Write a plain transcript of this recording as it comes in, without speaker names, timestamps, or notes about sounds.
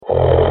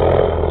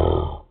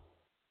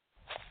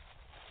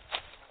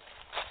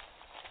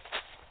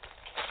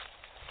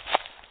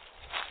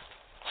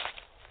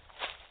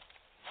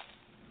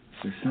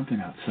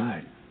something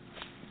outside.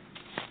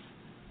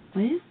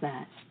 What is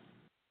that?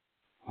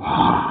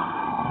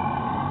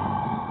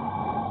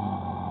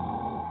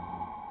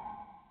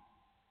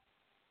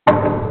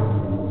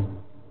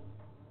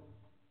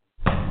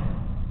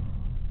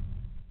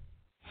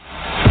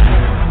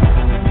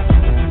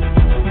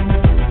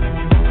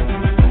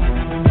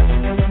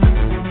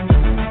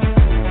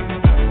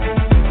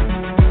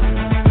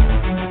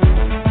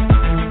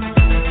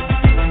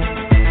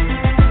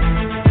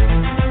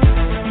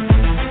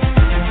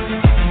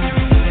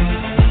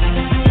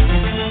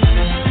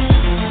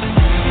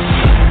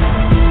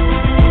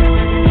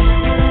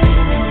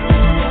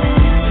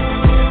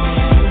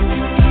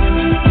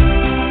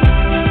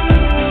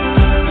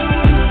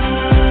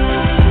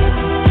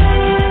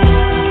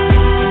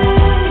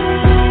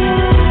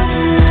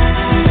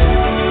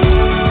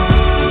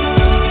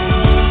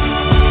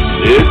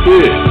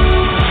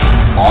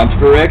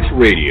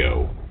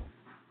 Radio.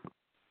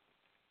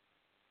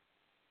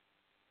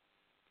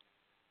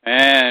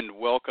 And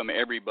welcome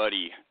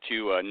everybody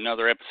to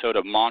another episode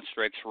of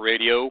Monster X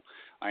Radio.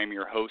 I am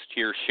your host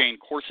here, Shane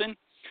Corson.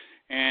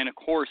 And of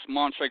course,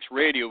 Monster X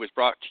Radio is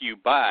brought to you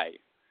by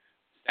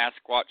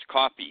Sasquatch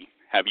Coffee.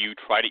 Have you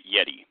tried it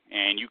yeti?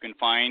 And you can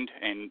find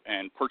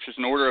and purchase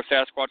an order of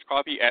Sasquatch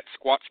Coffee at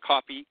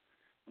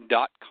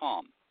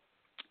squatchcoffee.com.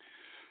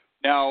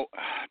 Now,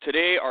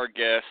 today our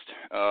guest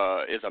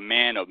is a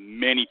man of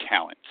many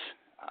talents.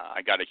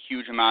 I got a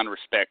huge amount of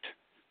respect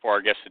for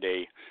our guest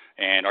today,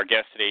 and our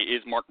guest today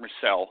is Marc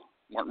Myrsell.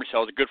 Marc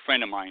Myrsell is a good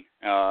friend of mine,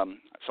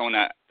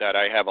 someone that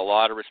I have a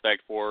lot of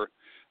respect for,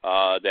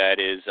 that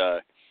is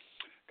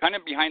kind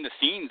of behind the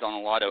scenes on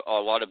a lot of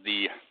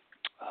the,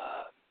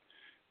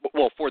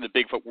 for the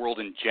Bigfoot world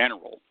in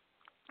general.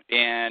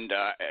 And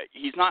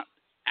he's not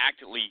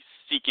actively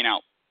seeking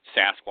out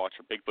Sasquatch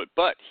or Bigfoot,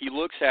 but he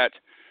looks at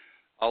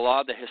a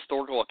lot of the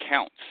historical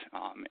accounts,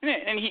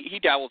 and he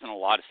dabbles in a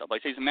lot of stuff.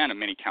 Like I say, he's a man of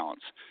many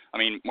talents. I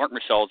mean, Marc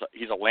Myrsell,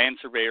 he's a land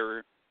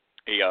surveyor,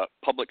 a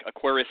public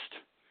aquarist,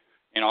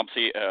 and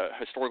obviously a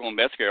historical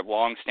investigator of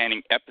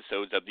long-standing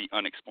episodes of the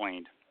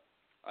unexplained.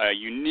 A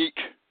unique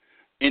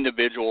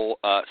individual,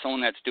 someone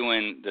that's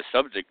doing the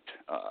subject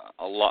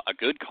a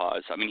good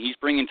cause. I mean, he's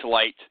bringing to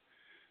light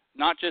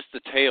not just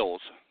the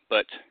tales,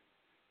 but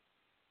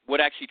what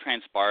actually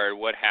transpired,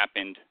 what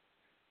happened,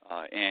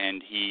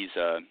 and he's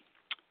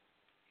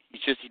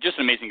just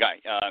an amazing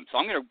guy. So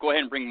I'm going to go ahead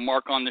and bring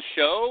Marc on the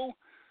show.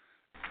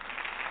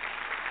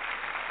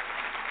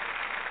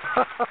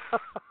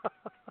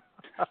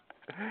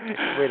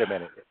 Wait a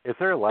minute. Is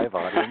there a live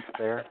audience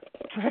there?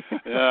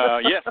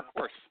 Yes, of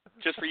course.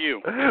 Just for you.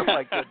 Oh,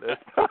 my goodness.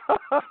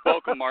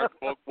 Welcome, Marc.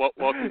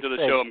 Welcome to the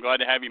show. I'm glad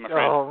to have you, my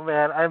friend. Oh,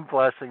 man, I'm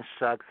blushing.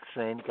 Shucks,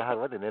 Shane. God,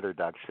 what an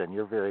introduction.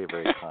 You're very,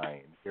 very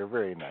kind. You're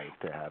very nice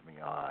to have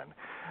me on.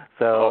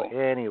 So,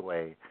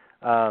 anyway...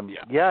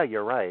 Yeah,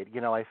 you're right.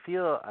 You know, I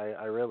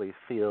really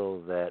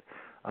feel that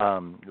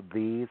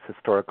these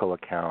historical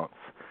accounts,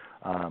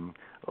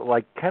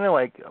 like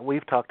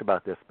we've talked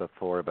about this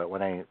before, but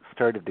when I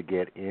started to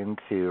get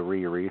into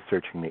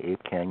researching the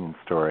Ape Canyon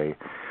story,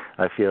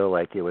 I feel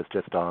like it was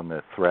just on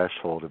the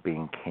threshold of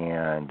being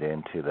canned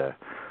into the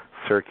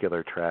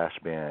circular trash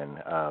bin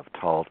of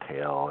tall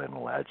tale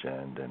and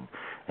legend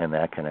and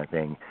that kind of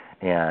thing.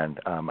 And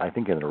I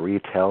think in the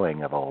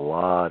retelling of a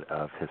lot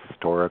of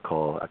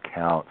historical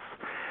accounts,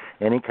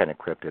 any kind of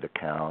cryptid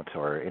account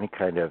or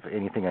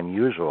anything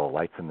unusual,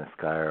 lights in the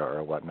sky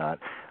or whatnot,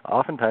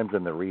 oftentimes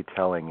in the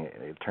retelling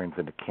it turns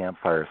into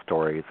campfire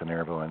stories, and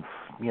everyone's,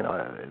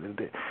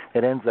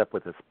 it ends up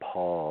with this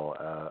pall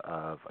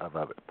of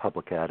a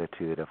public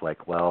attitude of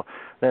like, well,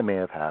 that may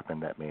have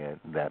happened, that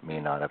may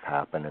not have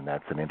happened, and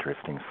that's an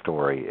interesting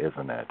story,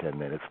 isn't it?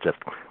 And then it's just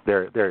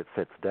there it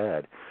sits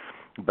dead.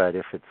 But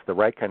if it's the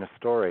right kind of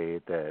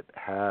story that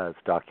has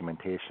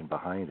documentation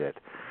behind it,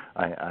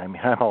 I'm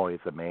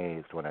always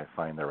amazed when I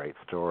find the right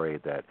story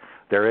that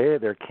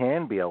there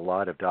can be a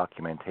lot of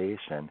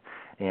documentation,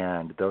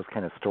 and those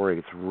kind of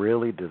stories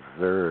really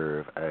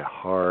deserve a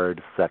hard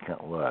second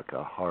look,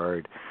 a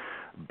hard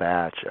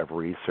batch of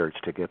research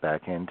to get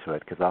back into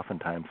it, because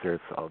oftentimes there's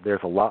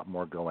a lot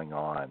more going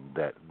on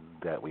that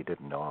we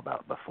didn't know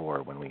about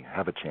before when we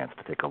have a chance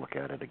to take a look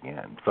at it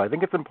again. So I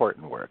think it's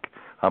important work,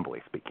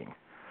 humbly speaking.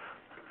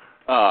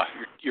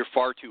 You're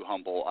far too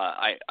humble.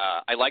 I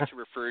like to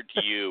refer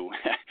to you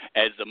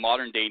as the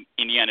modern-day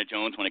Indiana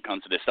Jones when it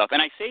comes to this stuff,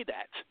 and I say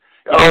that.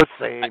 Oh,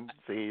 same.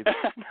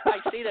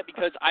 I say that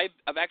because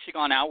I've actually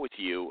gone out with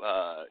you.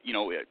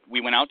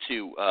 We went out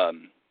to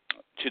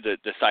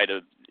the side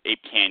of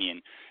Ape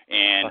Canyon,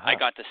 and I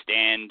got to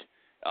stand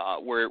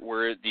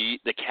where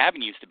the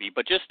cabin used to be.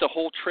 But just the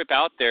whole trip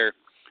out there,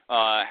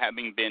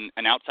 having been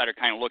an outsider,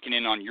 kind of looking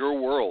in on your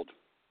world,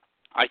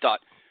 I thought,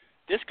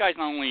 this guy's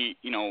not only,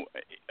 in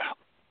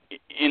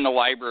the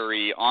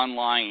library,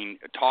 online,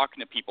 talking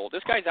to people.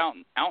 This guy's out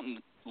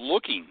and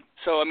looking.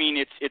 So, I mean,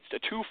 it's a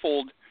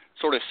twofold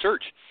sort of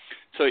search.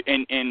 So,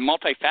 and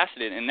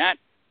multifaceted. And that,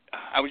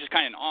 I was just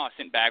kind of in awe,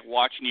 sitting back,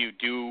 watching you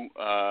do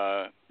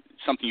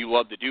something you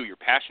love to do, your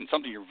passion,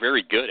 something you're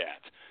very good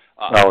at.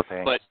 Oh,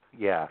 thanks. But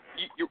yeah.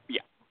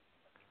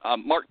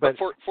 Mark, but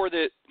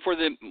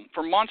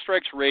for Monster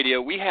X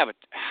Radio, we have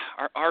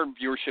our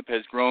viewership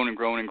has grown and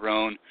grown and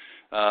grown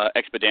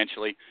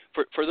exponentially.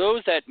 For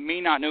those that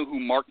may not know who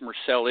Marc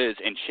Myrsell is,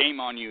 and shame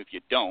on you if you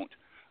don't,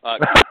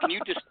 can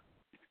you just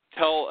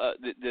tell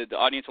the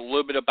audience a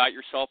little bit about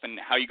yourself and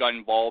how you got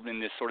involved in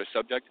this sort of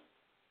subject?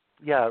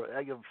 Yeah,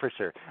 for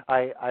sure.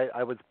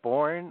 I was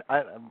born,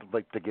 I'd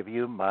like to give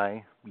you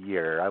my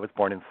year. I was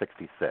born in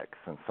 '66,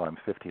 and so I'm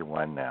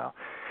 51 now.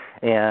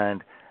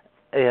 And,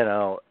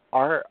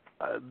 our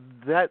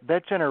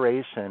that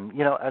generation,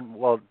 and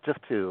well, just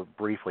to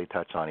briefly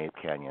touch on Ape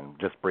Canyon,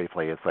 just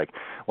briefly, it's like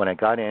when I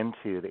got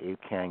into the Ape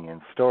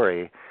Canyon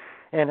story,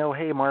 and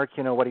hey Mark,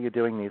 what are you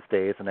doing these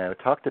days? And I would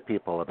talk to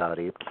people about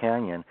Ape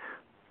Canyon,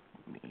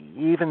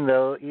 even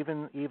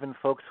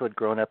folks who had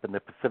grown up in the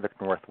Pacific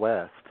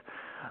Northwest.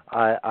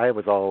 I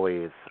was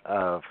always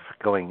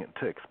going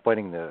to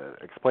explaining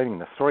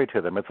the story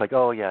to them. It's like,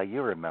 oh yeah,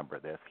 you remember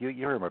this.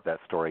 You remember that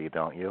story,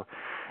 don't you?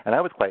 And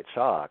I was quite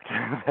shocked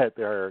that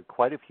there are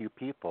quite a few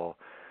people,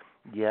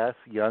 yes,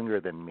 younger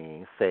than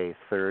me, say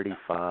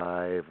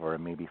 35 or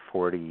maybe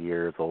 40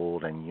 years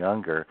old and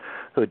younger,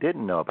 who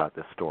didn't know about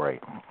this story.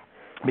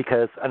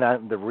 Because,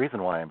 the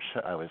reason why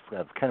I was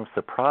kind of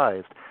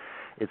surprised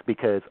is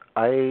because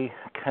I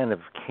kind of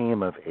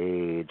came of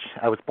age.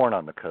 I was born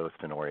on the coast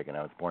in Oregon.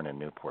 I was born in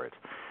Newport,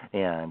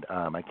 and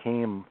I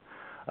came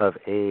of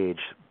age,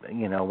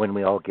 when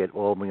we all get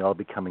old, we all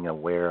becoming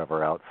aware of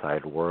our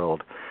outside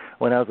world,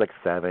 when I was like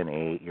 7,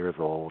 8 years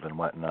old and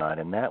whatnot,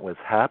 and that was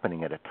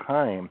happening at a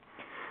time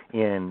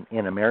in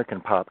American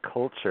pop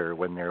culture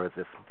when there was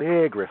this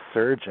big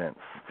resurgence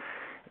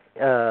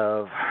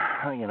of,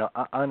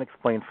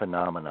 unexplained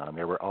phenomenon.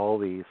 There were all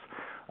these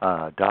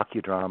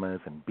docudramas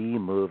and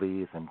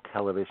B-movies and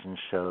television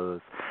shows.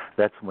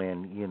 That's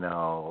when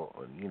the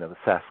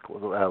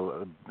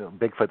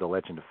Bigfoot: The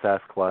Legend of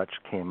Sasquatch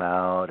came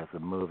out as a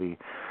movie.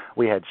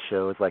 We had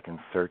shows like In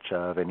Search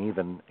of, and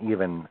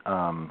even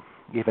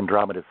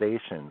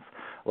dramatizations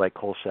like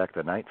Kolchak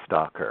the Night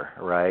Stalker,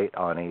 right,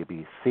 on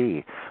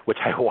ABC, which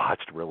I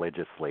watched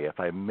religiously. If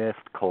I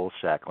missed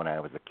Kolchak when I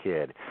was a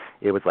kid,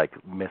 it was like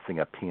missing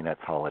a Peanuts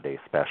holiday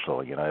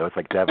special. It was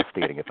like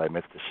devastating if I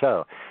missed a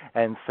show.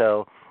 And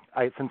so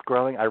I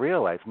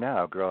realize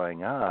now,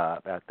 growing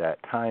up at that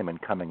time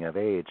and coming of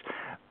age,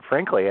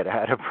 frankly, it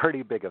had a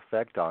pretty big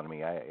effect on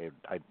me.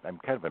 I'm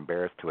kind of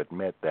embarrassed to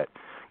admit that,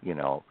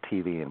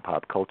 TV and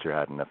pop culture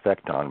had an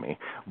effect on me,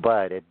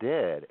 but it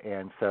did.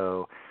 And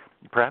so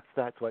perhaps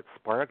that's what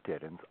sparked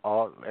it. And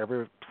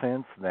ever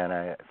since then,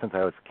 since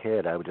I was a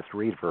kid, I would just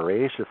read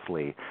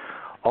voraciously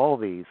all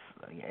these,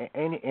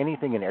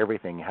 anything and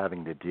everything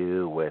having to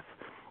do with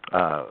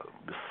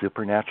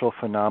supernatural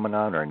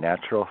phenomenon or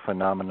natural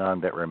phenomenon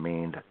that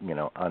remained,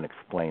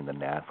 unexplained. The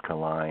Nazca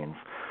lines,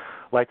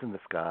 lights in the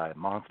sky,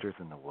 monsters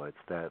in the woods,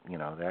 that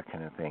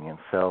kind of thing. And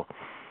so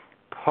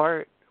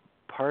part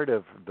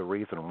of the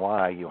reason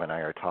why you and I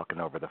are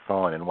talking over the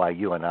phone and why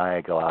you and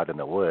I go out in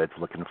the woods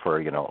looking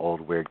for,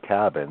 old weird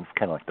cabins,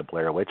 kind of like the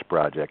Blair Witch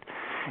Project,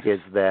 is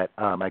that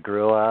I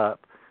grew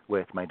up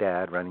with my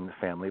dad running the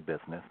family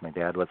business. My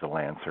dad was a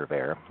land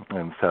surveyor,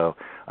 and so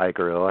I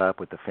grew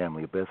up with the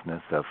family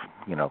business of,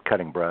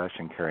 cutting brush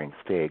and carrying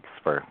stakes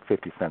for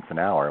 50 cents an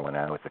hour when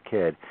I was a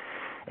kid.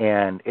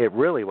 And it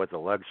really was a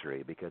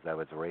luxury because I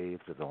was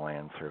raised as a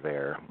land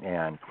surveyor,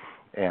 and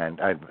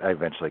I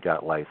eventually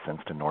got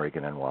licensed in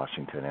Oregon and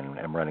Washington, and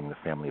I'm running the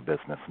family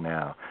business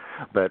now.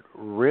 But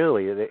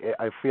really,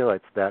 I feel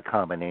it's that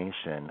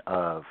combination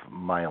of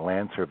my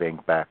land surveying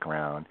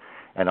background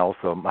and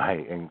also my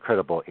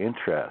incredible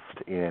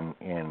interest in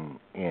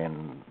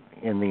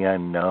the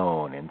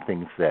unknown and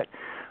things that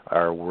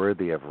are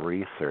worthy of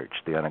research,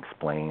 the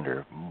unexplained,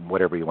 or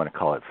whatever you want to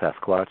call it,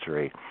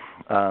 Sasquatchery.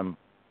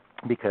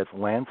 Because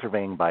land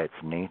surveying by its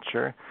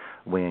nature,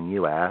 when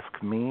you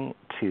ask me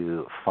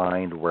to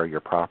find where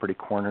your property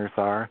corners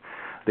are,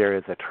 there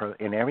is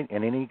in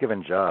any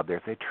given job,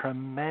 there's a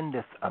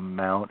tremendous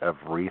amount of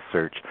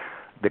research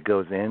that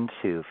goes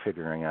into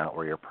figuring out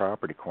where your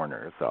property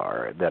corners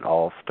are. That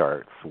all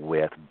starts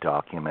with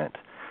document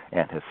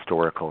and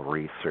historical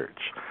research,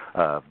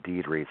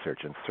 deed research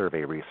and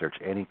survey research,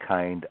 any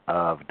kind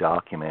of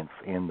documents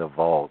in the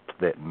vault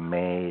that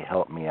may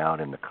help me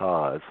out in the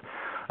cause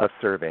of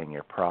surveying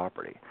your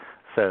property.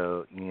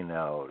 So,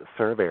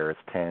 surveyors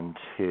tend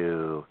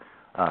to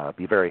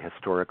be very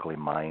historically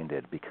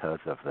minded because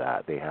of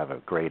that. They have a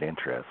great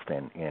interest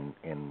in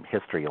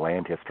history,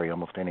 land history,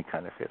 almost any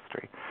kind of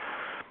history.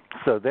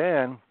 So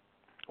then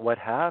what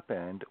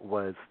happened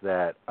was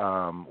that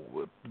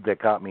that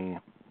got me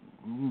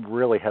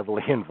really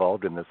heavily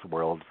involved in this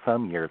world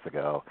some years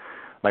ago.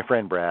 My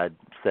friend Brad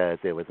says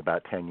it was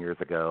about 10 years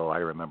ago. I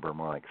remember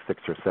more like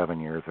 6 or 7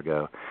 years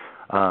ago.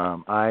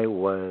 I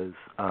was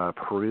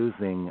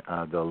perusing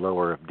the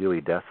lower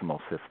Dewey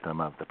Decimal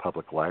System of the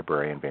Public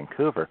Library in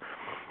Vancouver,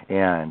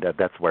 and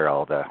that's where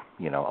all the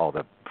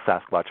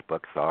Sasquatch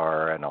books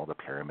are, and all the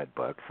pyramid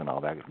books, and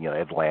all that,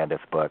 Atlantis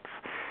books.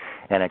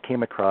 And I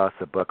came across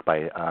a book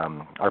by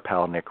our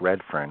pal Nick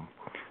Redfern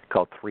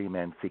called 3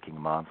 Men Seeking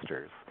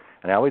Monsters.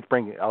 And I always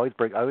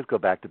go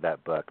back to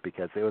that book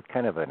because it was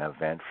kind of an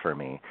event for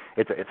me.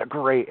 It's a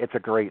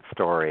great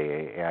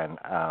story, and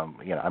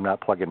I'm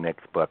not plugging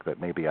Nick's book, but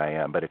maybe I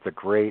am. But it's a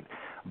great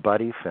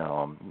buddy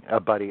film.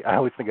 I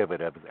always think of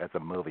it as a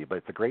movie, but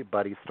it's a great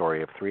buddy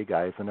story of three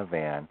guys in a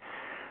van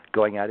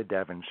going out of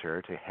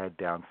Devonshire to head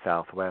down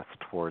southwest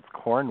towards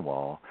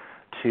Cornwall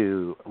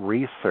to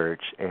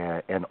research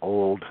an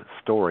old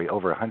story,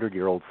 over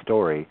 100-year-old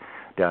story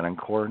down in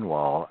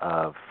Cornwall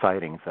of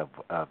sightings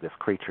of this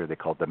creature they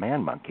called the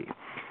man monkey.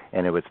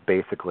 And it was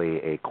basically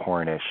a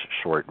Cornish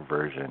short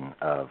version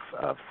of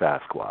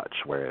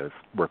Sasquatch, where it was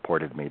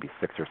reported maybe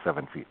 6 or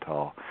 7 feet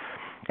tall.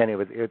 And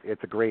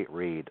it's a great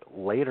read.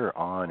 Later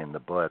on in the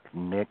book,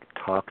 Nick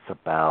talks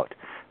about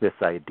this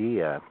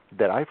idea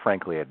that I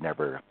frankly had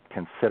never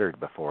considered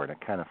before, and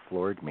it kind of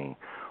floored me,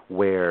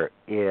 where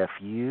if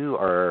you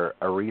are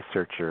a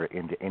researcher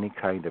into any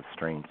kind of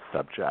strange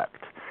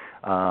subject,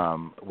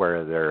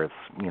 where there's,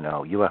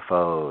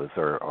 UFOs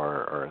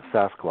or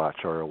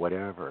Sasquatch or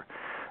whatever,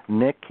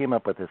 Nick came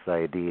up with this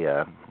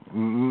idea,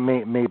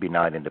 maybe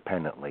not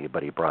independently,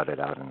 but he brought it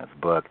out in his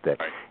book, that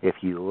if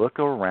you look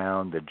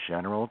around the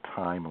general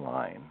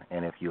timeline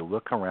and if you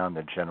look around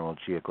the general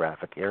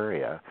geographic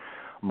area,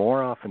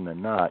 more often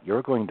than not,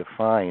 you're going to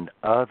find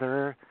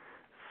other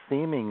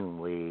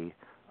seemingly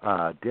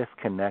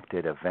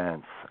disconnected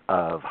events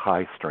of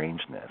high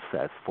strangeness,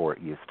 as Fort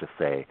used to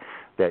say,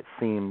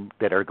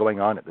 that are going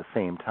on at the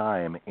same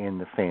time in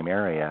the same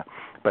area,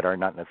 but are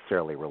not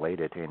necessarily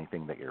related to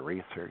anything that you're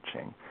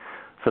researching.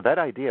 So that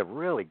idea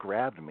really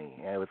grabbed me,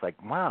 and it was like,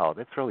 wow,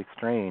 that's really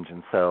strange.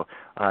 And so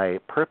I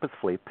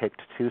purposefully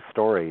picked 2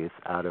 stories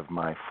out of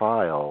my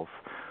files,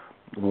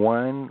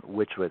 one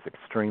which was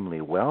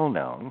extremely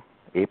well-known,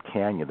 Ape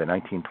Canyon, the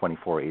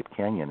 1924 Ape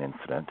Canyon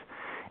incident,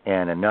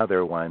 and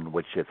another one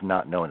which is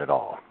not known at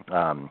all,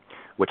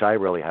 which I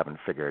really haven't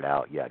figured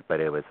out yet. But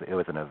it was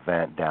an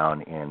event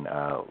down in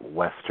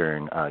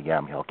western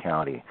Yamhill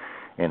County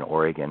in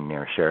Oregon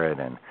near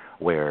Sheridan,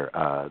 where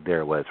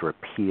there was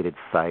repeated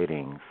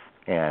sightings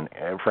and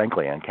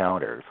frankly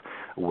encounters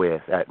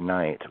at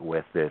night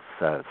with this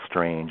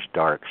strange,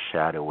 dark,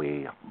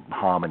 shadowy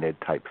hominid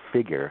type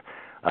figure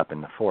up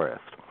in the forest.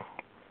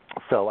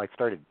 So I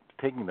started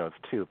taking those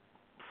 2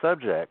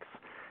 subjects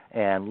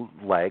and,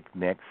 like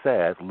Nick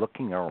says,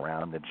 looking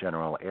around the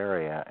general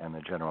area and the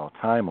general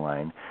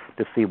timeline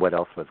to see what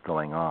else was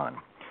going on.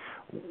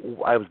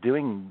 I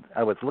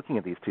was looking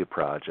at these 2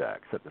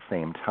 projects at the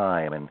same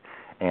time,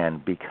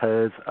 and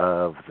because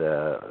of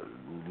the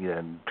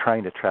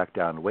trying to track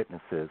down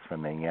witnesses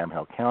from the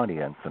Yamhill County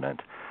incident,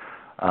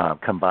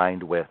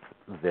 combined with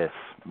this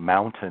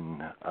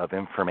mountain of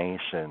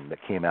information that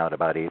came out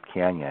about Ape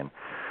Canyon,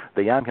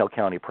 the Yamhill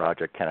County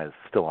project kind of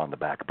still on the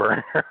back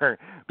burner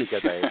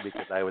because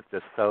I was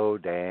just so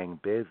dang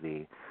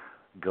busy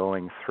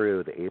going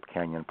through the Ape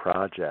Canyon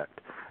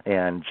project.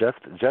 And just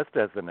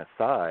as an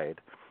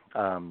aside,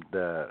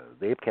 the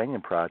Ape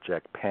Canyon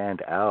project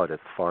panned out as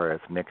far as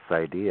Nick's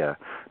idea,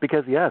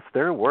 because yes,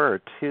 there were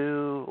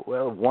 2,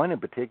 one in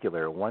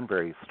particular, one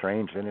very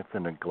strange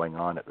incident going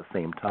on at the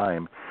same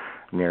time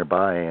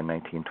nearby in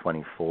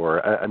 1924.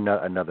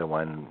 Another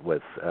one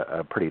was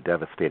a pretty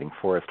devastating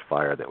forest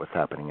fire that was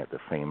happening at the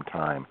same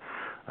time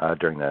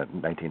during the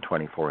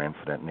 1924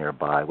 incident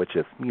nearby, which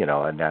is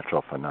a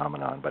natural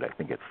phenomenon, but I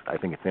think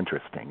it's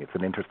interesting. It's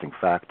an interesting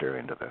factor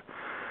into the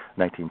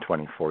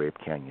 1924 Ape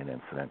Canyon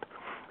incident.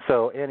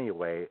 So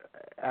anyway,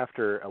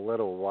 after a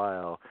little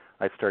while,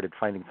 I started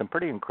finding some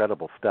pretty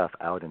incredible stuff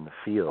out in the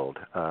field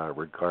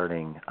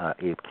regarding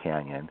Ape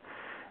Canyon,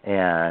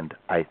 and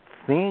I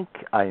think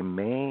I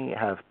may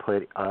have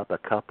put up a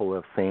couple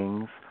of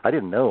things. I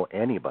didn't know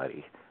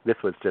anybody. This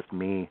was just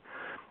me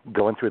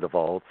going through the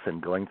vaults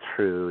and going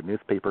through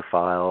newspaper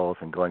files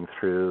and going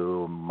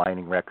through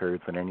mining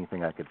records and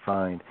anything I could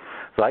find.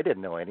 So I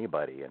didn't know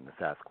anybody in the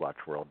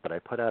Sasquatch world, but I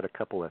put out a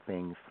couple of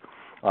things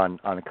on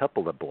a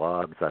couple of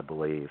blogs, I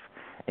believe,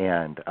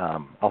 and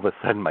all of a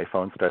sudden my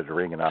phone started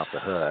ringing off the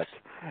hook,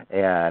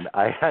 and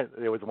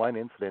there was one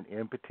incident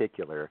in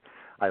particular.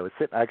 I'm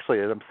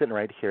sitting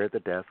right here at the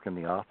desk in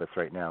the office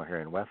right now here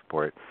in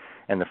Westport,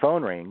 and the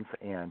phone rings,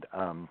 and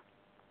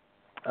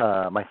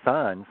my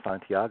son,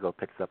 Santiago,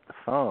 picks up the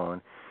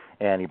phone,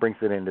 and he brings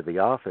it into the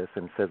office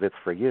and says, "It's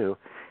for you."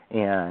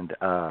 And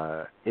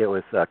it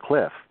was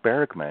Cliff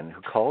Bergman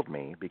who called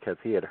me because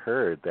he had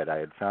heard that I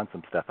had found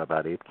some stuff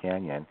about Ape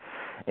Canyon.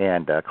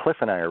 And Cliff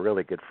and I are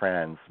really good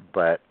friends,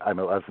 but I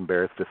was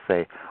embarrassed to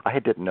say I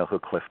didn't know who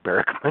Cliff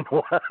Bergman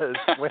was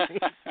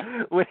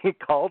when he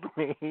called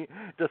me,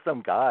 just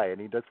some guy,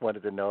 and he just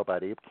wanted to know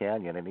about Ape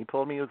Canyon. And he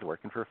told me he was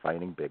working for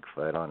Finding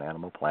Bigfoot on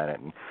Animal Planet.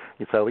 And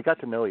so we got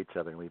to know each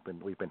other, and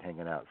we've been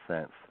hanging out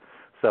since.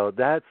 So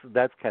that's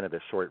kind of the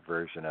short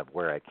version of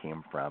where I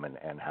came from and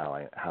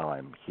how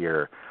I'm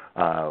here.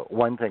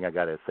 One thing I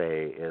got to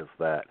say is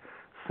that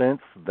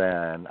since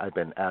then I've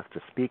been asked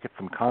to speak at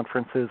some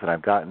conferences, and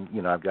I've gotten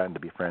to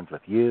be friends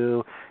with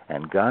you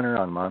and Gunner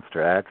on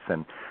Monster X,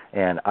 and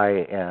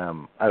I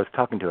was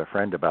talking to a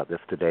friend about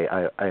this today.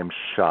 I am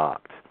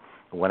shocked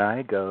when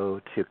I go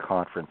to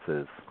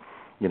conferences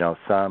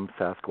some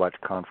Sasquatch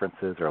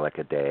conferences are like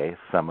a day.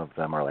 Some of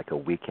them are like a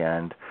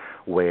weekend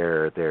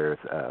where there's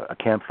a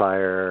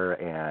campfire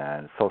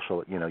and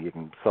you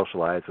can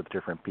socialize with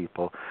different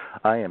people.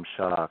 I am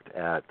shocked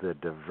at the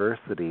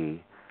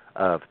diversity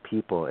of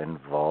people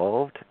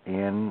involved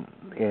in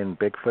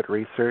Bigfoot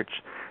research,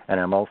 and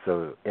I'm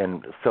also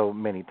in so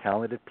many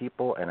talented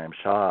people, and I'm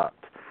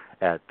shocked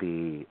at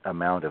the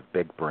amount of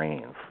big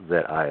brains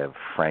that I have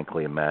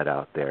frankly met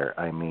out there.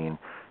 I mean,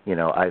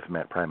 I've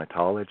met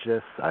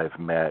primatologists, I've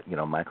met,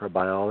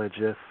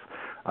 microbiologists,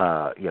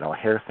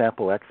 hair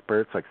sample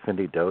experts like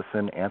Cindy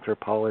Dosen,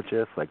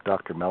 anthropologists like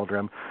Dr.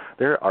 Meldrum.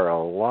 There are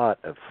a lot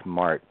of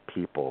smart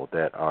people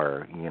that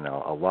are,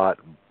 a lot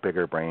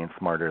bigger brains,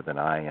 smarter than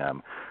I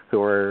am,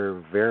 who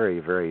are very,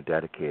 very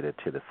dedicated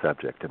to the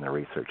subject and the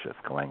research that's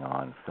going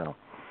on. So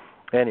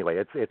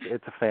anyway,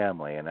 it's a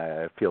family, and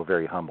I feel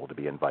very humbled to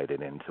be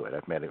invited into it.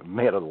 I've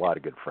made a lot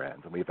of good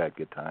friends, and we've had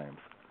good times.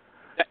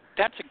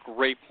 That's a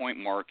great point,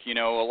 Mark. A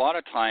lot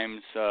of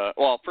times,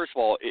 well, first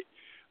of all,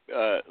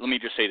 let me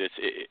just say this.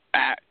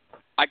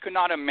 I could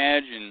not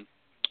imagine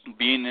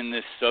being in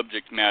this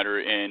subject matter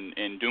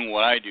and doing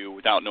what I do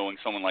without knowing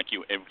someone like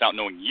you, and without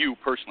knowing you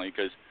personally,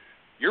 because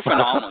you're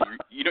phenomenal.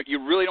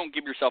 You really don't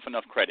give yourself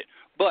enough credit.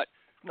 But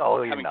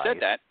having said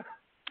that,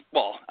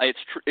 well,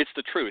 it's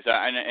the truth,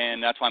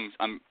 and that's why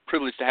I'm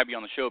privileged to have you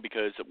on the show,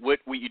 because what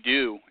you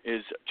do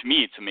is, to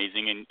me, it's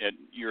amazing, and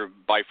you're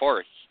by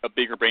far a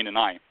bigger brain than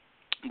I.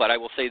 But I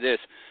will say this,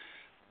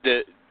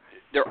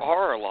 there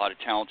are a lot of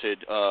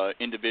talented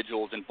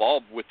individuals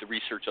involved with the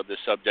research of this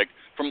subject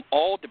from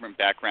all different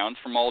backgrounds,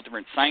 from all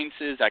different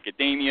sciences,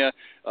 academia,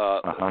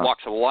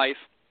 walks of life,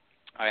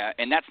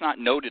 and that's not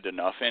noted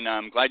enough, and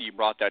I'm glad you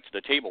brought that to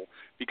the table,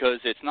 because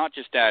it's not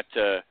just at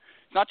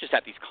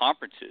these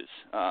conferences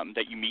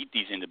that you meet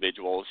these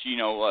individuals.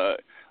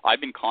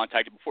 I've been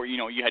contacted before.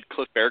 You had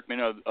Cliff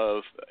Berkman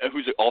of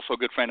who's also a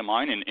good friend of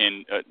mine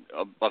and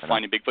of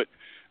finding Bigfoot.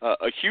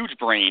 A huge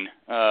brain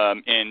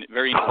and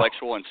very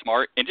intellectual and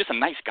smart and just a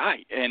nice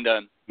guy. And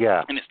and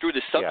it's through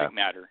the subject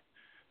matter.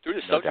 Through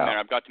the subject matter,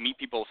 I've got to meet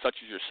people such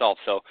as yourself.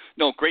 So,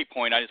 no, great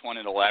point. I just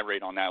wanted to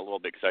elaborate on that a little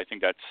bit, because I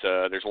think that's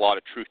there's a lot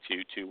of truth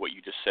to what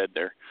you just said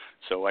there.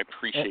 So I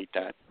appreciate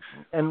that.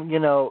 And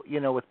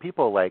with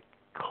people like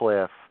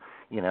Cliff,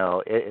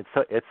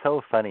 it's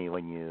so funny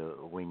when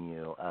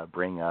you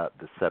bring up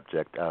the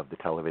subject of the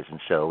television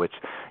show, which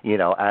in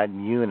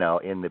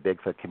the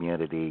Bigfoot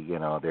community,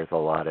 there's a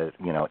lot of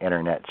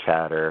internet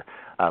chatter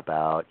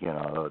about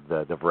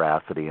the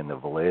veracity and the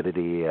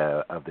validity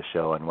of the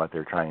show and what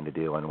they're trying to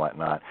do and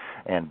whatnot.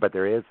 But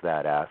there is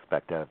that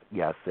aspect of,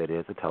 yes, it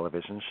is a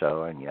television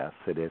show, and yes,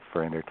 it is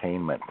for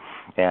entertainment.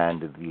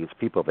 And these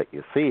people that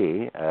you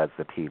see as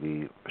the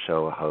TV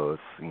show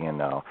hosts,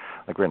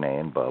 like Renee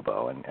and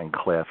Bobo and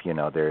Cliff, you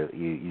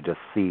just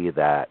see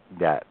that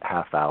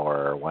half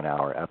hour or 1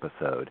 hour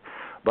episode.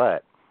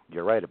 But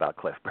you're right about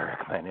Cliff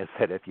Berkman, is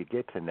that if you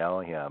get to know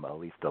him at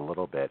least a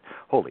little bit,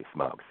 holy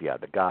smokes,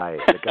 the guy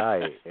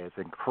is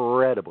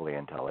incredibly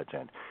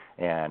intelligent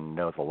and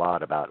knows a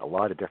lot about a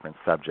lot of different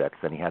subjects,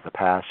 and he has a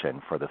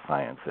passion for the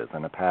sciences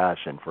and a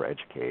passion for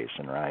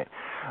education, right?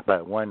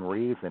 But one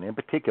reason in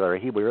particular,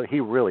 he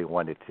really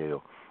wanted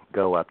to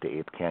go up to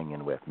Ape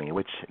Canyon with me,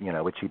 which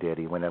he did.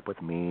 He went up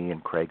with me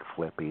and Craig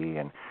Flippy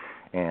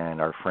and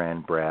our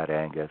friend Brad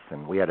Angus,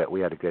 and we had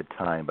a good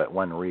time. But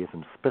one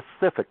reason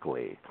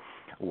specifically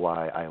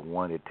why I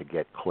wanted to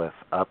get Cliff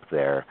up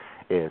there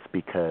is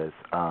because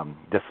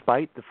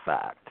despite the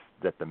fact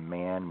that the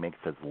man makes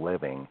his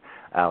living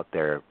out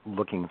there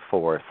looking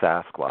for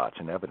Sasquatch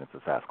and evidence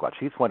of Sasquatch,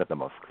 he's one of the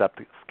most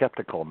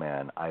skeptical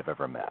men I've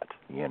ever met,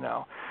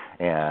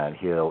 and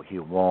he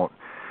won't.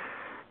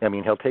 I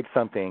mean, he'll take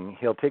something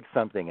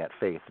at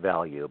face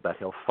value, but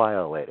he'll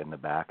file it in the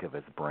back of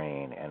his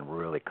brain and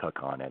really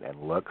cook on it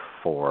and look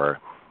for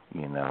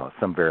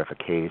some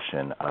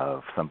verification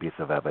of some piece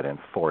of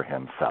evidence for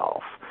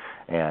himself.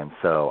 And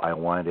so I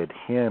wanted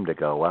him to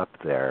go up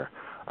there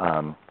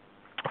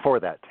for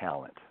that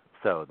talent,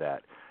 so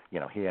that,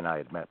 he and I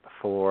had met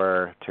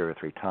before 2 or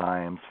 3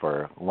 times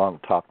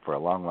talked for a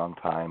long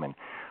time, and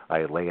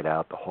I laid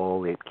out the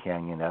whole Ape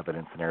Canyon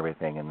evidence and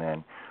everything, and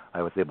then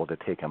I was able to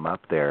take him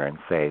up there and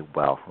say,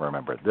 well,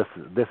 remember, this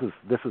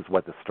is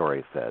what the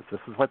story says.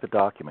 This is what the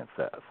document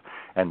says.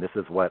 And this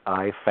is what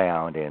I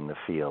found in the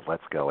field.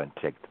 Let's go and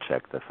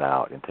check this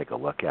out and take a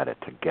look at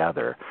it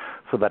together,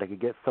 so that I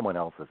could get someone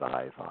else's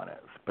eyes on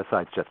it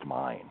besides just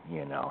mine,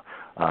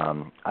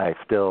 I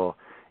still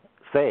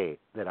say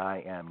that I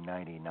am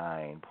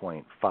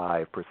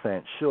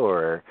 99.5%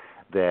 sure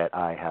that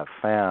I have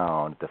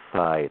found the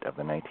site of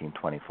the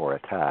 1924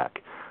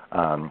 attack.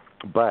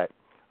 But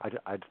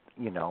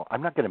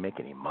I'm not going to make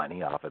any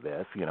money off of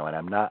this, and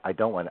I'm not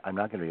going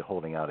to be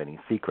holding out any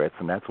secrets,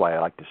 and that's why I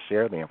like to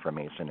share the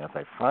information as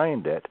I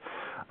find it,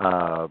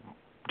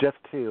 just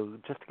to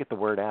get the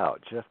word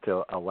out, just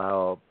to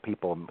allow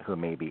people who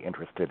may be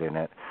interested in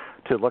it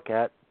to look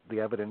at the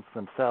evidence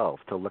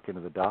themselves, to look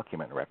into the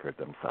document record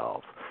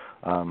themselves,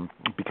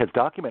 because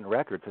document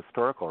records,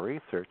 historical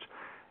research,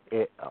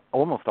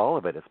 almost all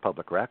of it is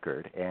public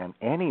record, and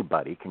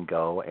anybody can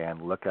go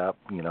and look up,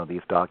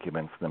 these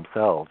documents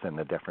themselves in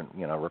the different,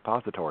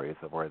 repositories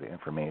of where the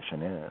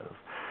information is.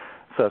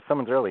 So if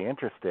someone's really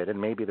interested, and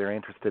maybe they're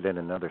interested in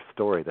another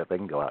story, that they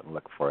can go out and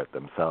look for it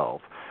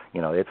themselves.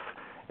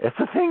 It's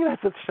the thing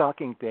that's a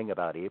shocking thing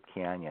about Ape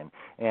Canyon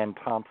and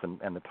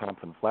the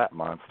Thompson Flat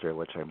Monster,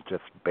 which I'm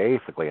just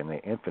basically in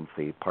the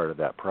infancy part of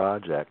that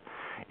project,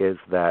 is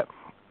that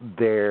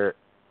there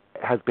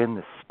has been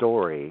this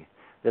story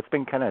that's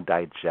been kind of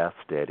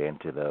digested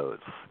into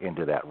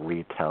that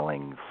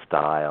retelling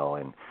style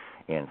in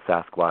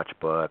Sasquatch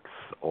books,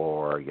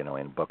 or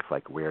in books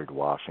like Weird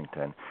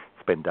Washington.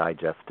 It's been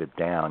digested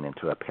down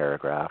into a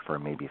paragraph or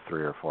maybe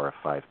 3 or 4 or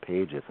 5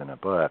 pages in a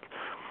book,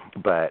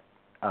 but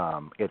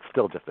it's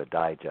still just a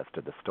digest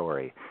of the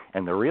story.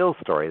 And the real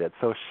story that's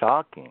so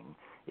shocking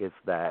is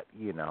that,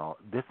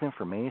 this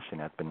information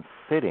has been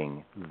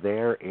sitting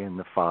there in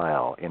the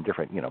file in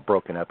different,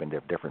 broken up into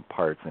different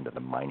parts, into the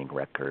mining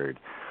record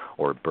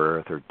or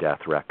birth or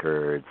death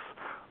records,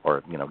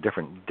 or,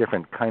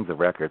 different kinds of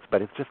records,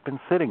 but it's just been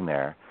sitting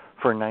there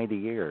for 90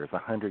 years,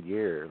 100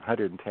 years,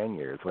 110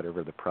 years,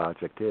 whatever the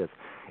project is.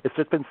 It's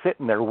just been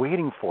sitting there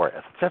waiting for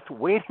us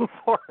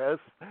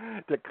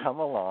to come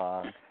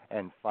along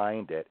and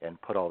find it and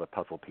put all the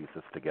puzzle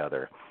pieces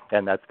together.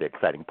 And that's the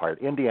exciting part.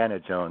 Indiana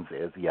Jones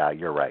is,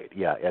 you're right.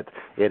 Yeah,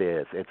 it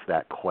is. It's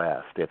that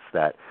quest. It's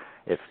that,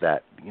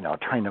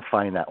 trying to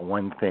find that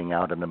one thing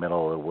out in the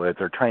middle of the woods,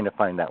 or trying to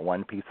find that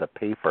one piece of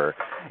paper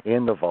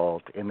in the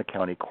vault in the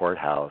county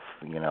courthouse,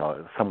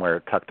 somewhere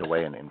tucked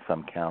away in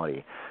some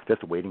county,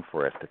 just waiting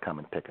for us to come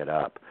and pick it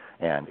up.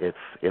 And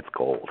it's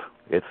gold.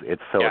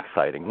 It's so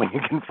exciting when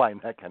you can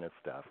find that kind of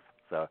stuff.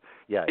 So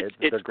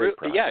it's a great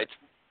project. Yeah, it's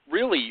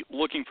really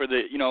looking for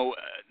the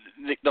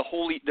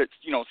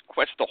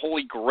quest the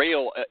Holy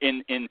Grail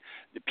in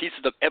the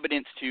pieces of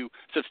evidence to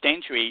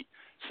substantiate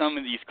some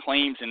of these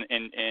claims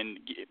and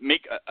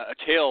make a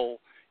tale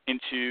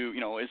into,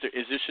 is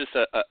this just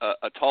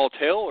a tall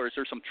tale, or is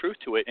there some truth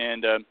to it?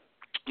 And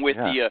with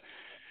the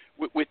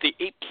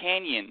Ape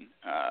Canyon,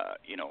 I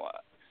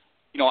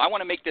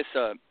want to make this.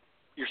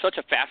 You're such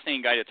a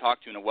fascinating guy to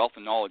talk to and a wealth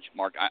of knowledge,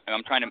 Mark.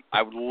 And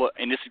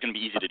this is going to be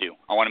easy to do.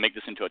 I want to make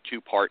this into a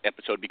 2-part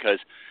episode because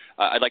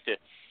I'd like to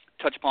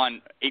touch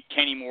upon Ape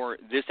Canyon more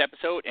this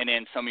episode, and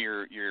then some of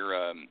your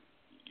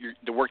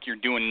the work you're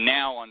doing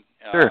now on.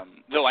 Sure.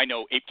 Though I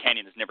know Ape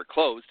Canyon is never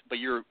closed, but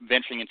you're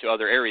venturing into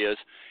other areas,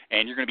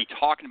 and you're going to be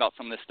talking about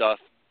some of this stuff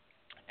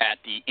at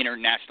the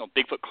International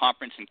Bigfoot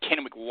Conference in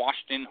Kennewick,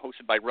 Washington,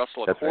 hosted by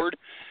Russell Accord.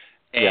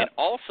 Right. And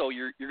also,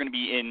 you're going to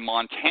be in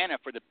Montana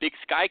for the Big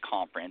Sky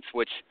Conference,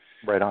 which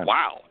right on.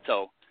 Wow!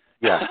 So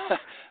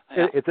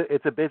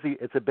it's a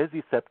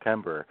busy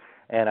September,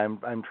 and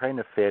I'm trying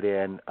to fit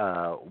in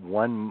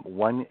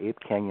one Ape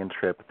Canyon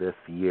trip this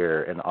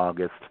year in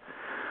August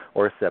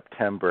or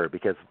September,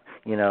 because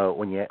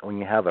when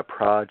you have a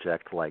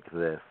project like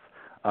this,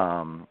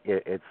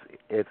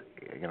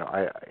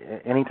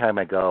 anytime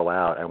I go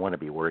out, I want to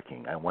be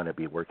working. I want to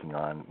be working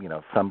on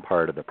some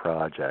part of the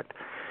project.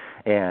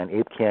 And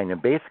Ape Canyon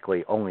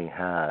basically only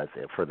has,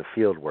 for the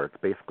field work,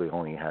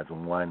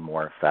 one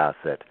more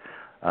facet.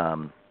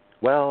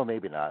 Well,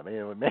 maybe not.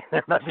 There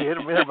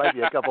might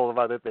be a couple of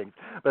other things,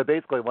 but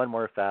basically one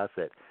more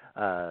facet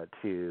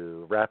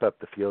to wrap up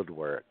the field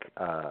work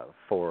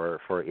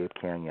for Ape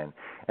Canyon,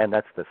 and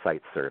that's the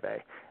site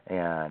survey.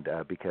 And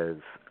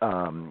because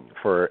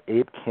for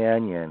Ape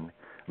Canyon,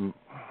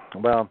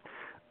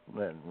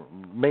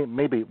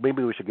 maybe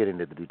we should get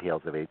into the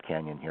details of Ape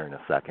Canyon here in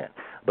a second.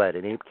 But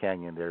in Ape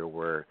Canyon, there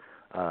were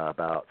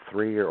about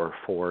 3 or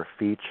 4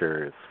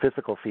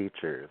 physical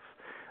features,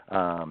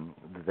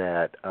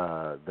 that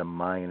the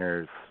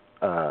miners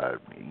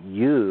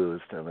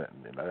used.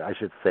 I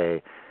should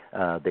say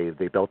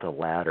they built a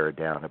ladder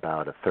down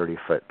about a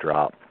 30-foot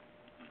drop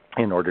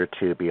in order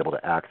to be able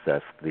to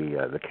access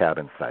the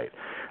cabin site.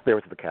 There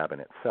was the cabin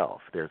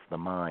itself. There's the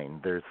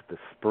mine. There's the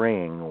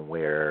spring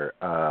where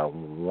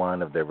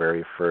one of their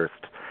very first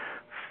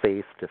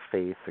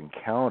face-to-face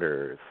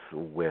encounters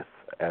with,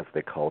 as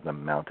they call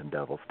them, mountain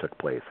devils took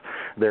place.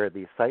 There are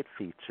these site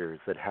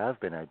features that have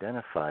been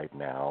identified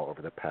now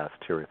over the past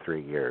 2 or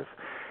 3 years,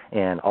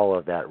 and all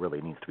of that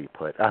really needs to be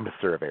put. I'm a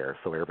surveyor,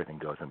 so everything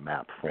goes in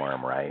map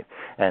form, right?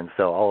 And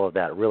so all of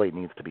that really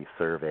needs to be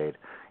surveyed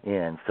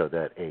in so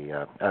that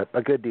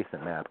a good,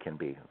 decent map can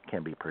be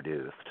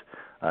produced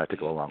to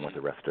go along with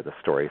the rest of the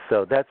story.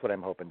 So that's what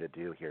I'm hoping to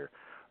do here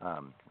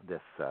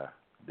this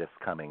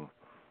coming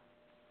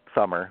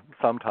summer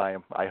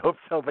sometime. I hope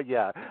so, but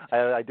yeah,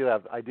 I do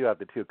have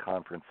the 2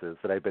 conferences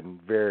that I've been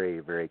very,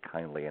 very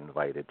kindly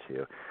invited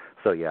to.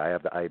 So yeah, I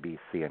have the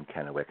IBC in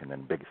Kennewick, and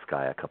then Big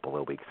Sky a couple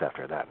of weeks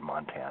after that in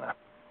Montana.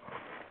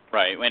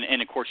 Right,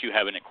 and of course you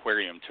have an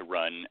aquarium to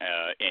run.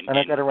 And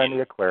I got to run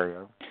the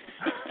aquarium.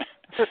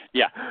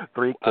 Yeah.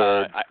 3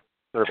 kids,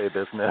 survey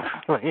business.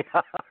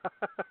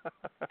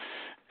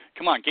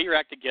 Come on, get your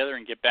act together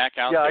and get back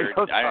out there. Yeah, I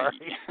know,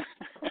 sorry.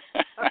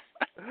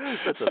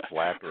 Such a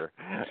slacker.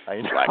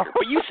 I know. Slacker.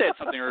 But you said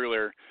something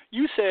earlier.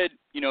 You said,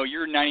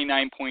 you're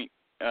 99.9%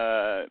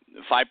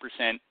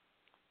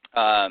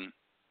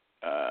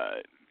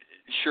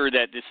 sure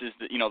that this is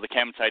the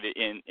cabin site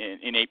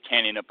in Ape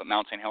Canyon up at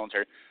Mount St. Helens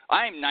area.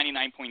 I'm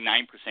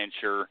 99.9%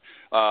 sure,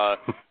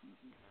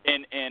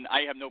 and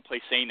I have no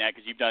place saying that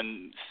because you've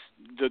done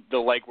the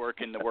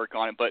legwork and the work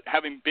on it. But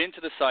having been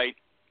to the site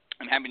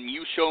and having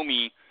you show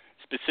me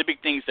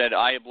specific things that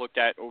I have looked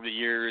at over the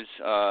years,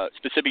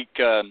 specific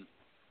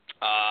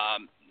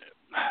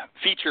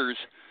features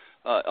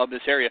of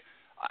this area,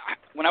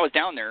 when I was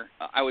down there,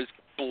 I was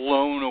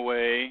blown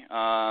away,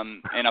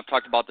 and I've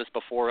talked about this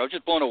before. I was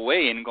just blown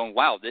away and going,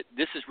 wow,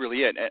 this is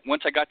really it. And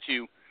once I got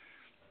to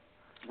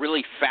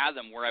really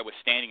fathom where I was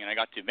standing and I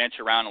got to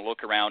venture around and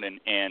look around and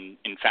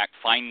in fact,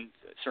 find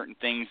certain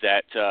things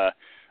that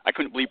I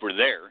couldn't believe were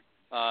there.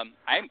 I'm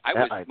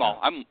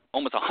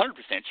almost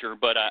 100% sure,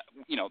 but,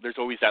 there's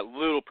always that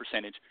little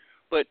percentage.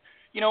 But,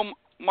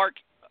 Mark,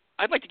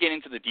 I'd like to get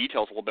into the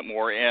details a little bit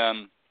more,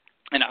 and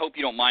I hope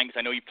you don't mind because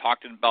I know you've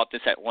talked about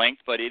this at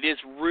length, but it is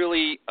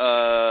really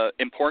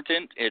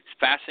important. It's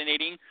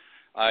fascinating.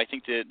 I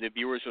think the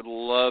viewers would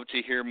love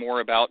to hear more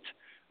about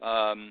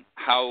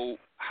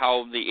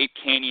how the Ape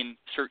Canyon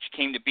search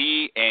came to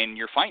be and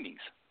your findings.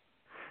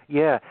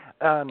 Yeah.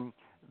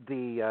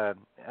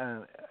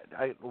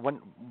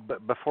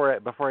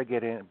 Before I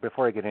get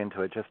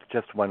into it,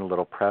 just one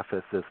little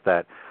preface is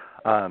that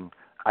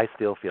I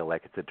still feel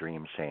like it's a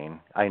dream, Shane.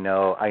 I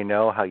know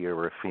how you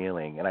were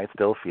feeling, and I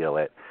still feel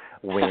it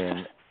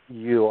when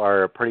you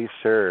are pretty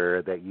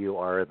sure that you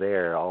are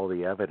there. All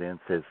the evidence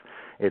is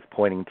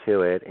pointing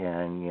to it,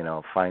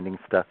 and finding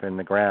stuff in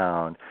the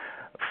ground.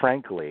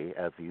 Frankly,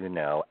 as you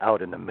know,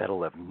 out in the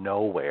middle of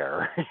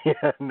nowhere,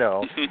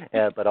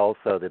 but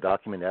also the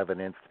documented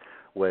evidence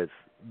was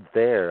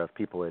there of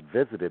people who had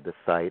visited the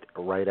site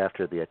right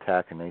after the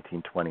attack in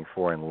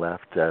 1924 and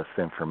left us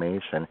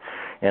information,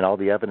 and all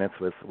the evidence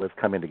was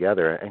coming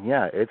together. And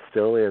yeah, it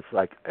still is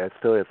like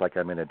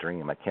I'm in a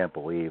dream. I can't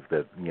believe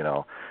the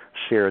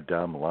sheer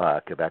dumb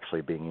luck of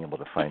actually being able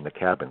to find the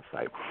cabin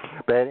site.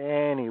 But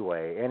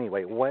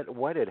anyway,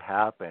 what had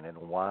happened and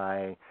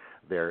why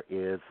there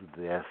is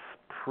this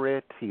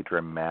pretty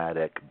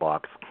dramatic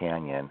box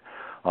canyon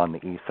on the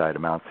east side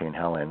of Mount St.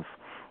 Helens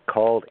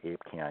called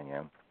Ape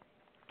Canyon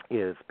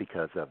is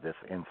because of this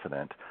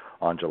incident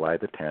on July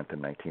the 10th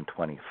in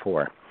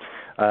 1924.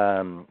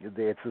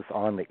 This is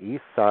on the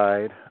east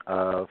side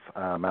of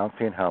Mount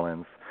St.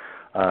 Helens,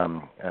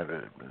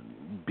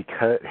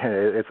 because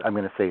I'm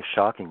going to say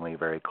shockingly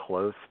very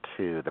close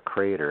to the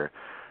crater.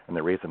 And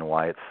the reason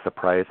why it's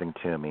surprising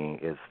to me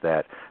is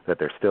that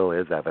there still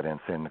is evidence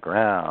in the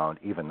ground,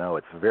 even though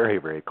it's very,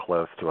 very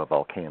close to a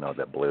volcano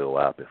that blew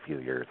up a few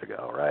years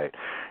ago, right?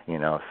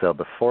 So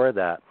before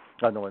that,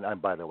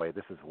 and by the way,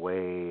 this is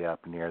way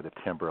up near the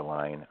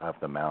timberline of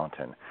the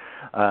mountain.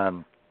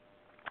 And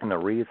the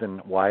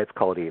reason why it's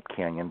called Ape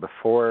Canyon,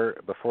 before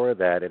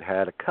that, it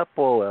had a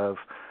couple of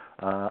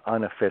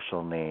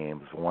unofficial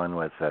names. One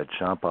was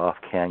Jump Off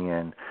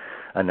Canyon.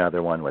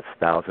 Another one was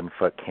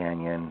 1,000-Foot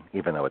Canyon,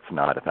 even though it's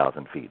not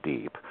 1,000 feet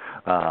deep.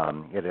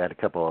 It had a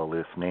couple of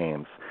loose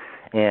names.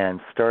 And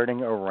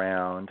starting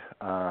around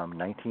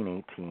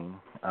 1918,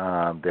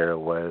 there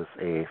was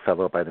a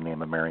fellow by the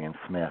name of Marion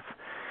Smith,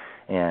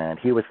 and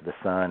he was the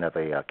son of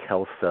a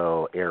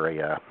Kelso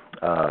area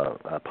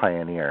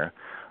pioneer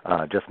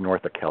just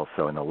north of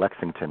Kelso in the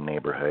Lexington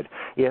neighborhood.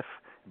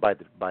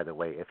 By the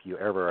way, if you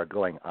ever are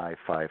going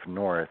I-5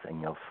 north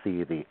and you'll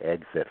see the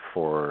exit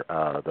for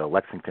the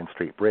Lexington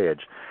Street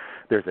Bridge,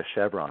 there's a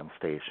Chevron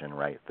station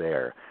right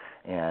there.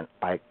 And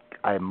I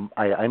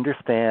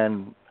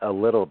understand a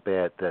little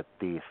bit that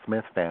the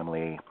Smith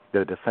family,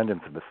 the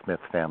descendants of the Smith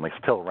family,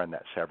 still run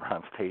that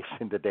Chevron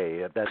station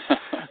today.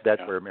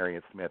 That's where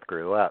Marion Smith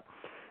grew up.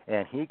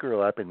 And he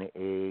grew up in the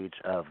age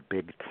of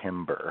big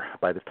timber.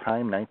 By the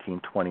time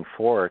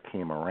 1924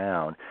 came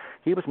around,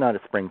 he was not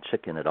a spring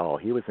chicken at all.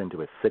 He was into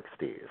his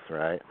 60s,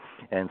 right?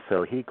 And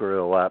so he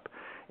grew up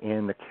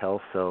in the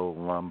Kelso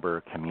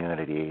lumber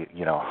community,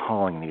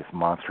 hauling these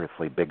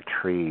monstrously big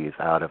trees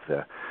out of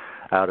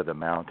the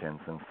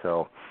mountains. And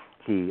so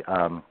he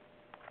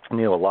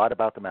knew a lot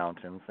about the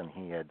mountains, and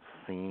he had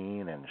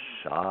seen and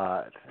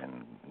shot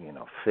and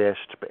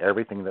fished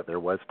everything that there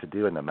was to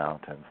do in the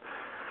mountains.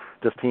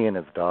 Just he and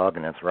his dog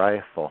and his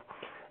rifle.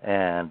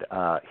 And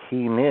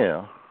he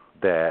knew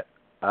that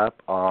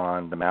up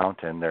on the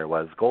mountain there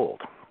was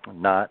gold.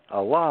 Not a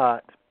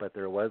lot, but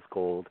there was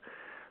gold.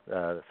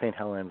 St.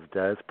 Helens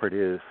does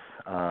produce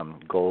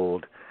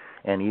gold,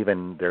 and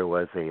even there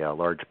was a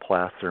large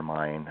placer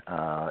mine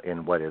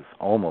in what is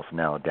almost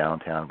now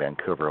downtown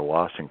Vancouver,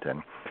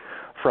 Washington,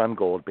 from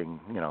gold being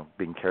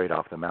carried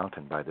off the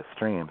mountain by the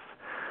streams.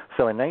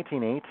 So in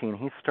 1918,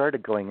 he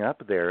started going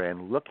up there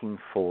and looking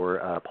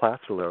for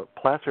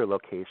placer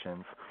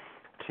locations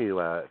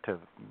to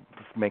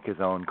make his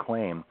own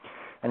claim.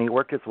 And he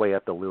worked his way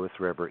up the Lewis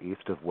River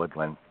east of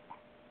Woodland,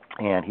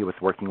 and he was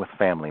working with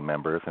family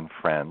members and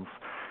friends.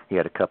 He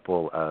had a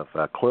couple of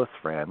close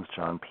friends,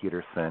 John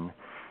Peterson,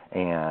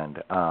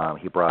 and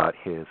he brought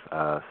his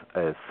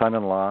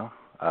son-in-law,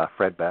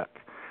 Fred Beck,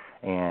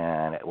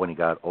 And when he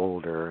got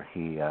older,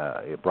 he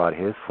brought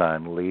his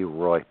son,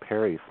 Leroy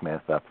Perry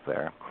Smith, up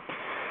there.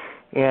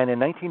 And in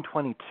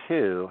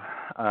 1922,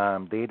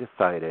 they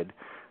decided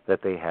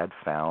that they had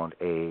found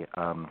a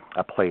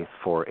place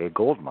for a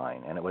gold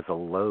mine, and it was a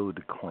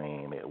lode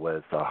claim. It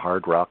was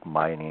hard rock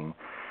mining,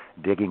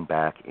 digging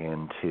back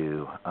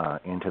into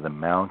the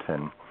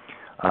mountain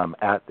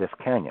at this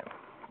canyon,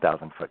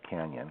 1,000-foot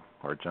canyon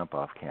or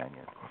jump-off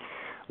canyon.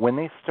 When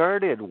they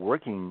started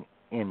working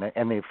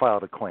and they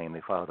filed a claim,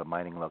 they filed a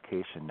mining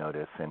location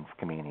notice in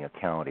Skamania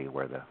County,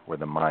 where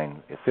the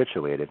mine is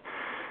situated,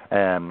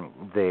 and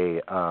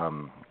they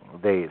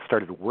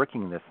started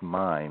working this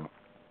mine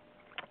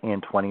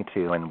in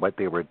 22, and what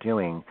they were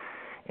doing,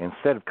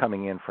 instead of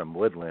coming in from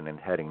Woodland and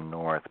heading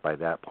north, by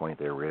that point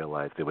they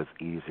realized it was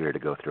easier to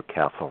go through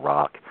Castle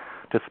Rock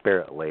to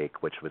Spirit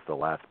Lake, which was the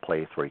last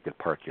place where you could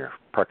park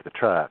the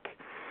truck,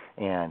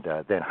 and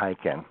then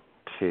hike in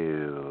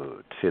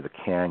to the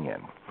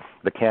canyon.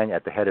 The canyon,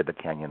 at the head of the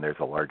canyon, there's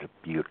a large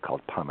butte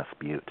called Pumice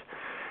Butte,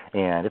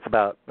 and it's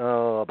about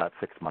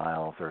 6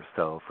 miles or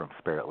so from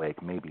Spirit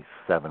Lake, maybe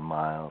 7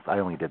 miles. I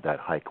only did that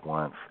hike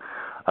once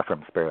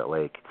from Spirit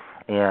Lake,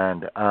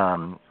 and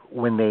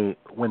when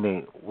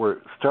they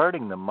were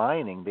starting the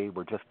mining, they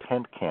were just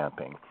tent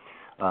camping.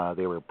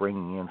 They were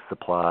bringing in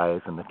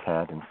supplies in the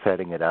tent and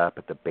setting it up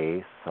at the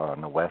base on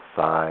the west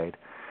side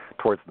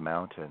towards the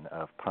mountain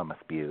of Pumice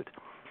Butte,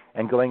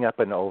 and going up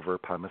and over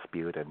Pumice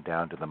Butte and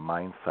down to the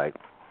mine site.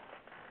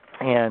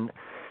 And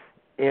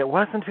it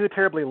wasn't too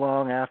terribly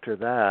long after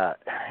that,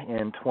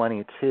 in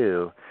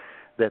 22,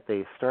 that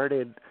they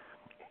started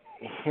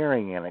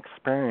hearing and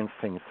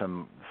experiencing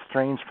some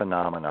strange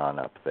phenomenon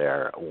up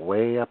there,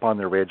 way up on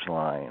the ridge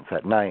lines.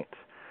 At night,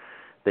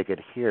 they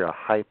could hear a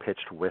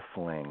high-pitched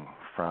whistling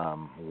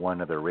from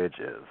one of the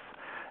ridges,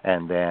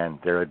 and then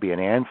there would be an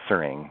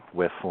answering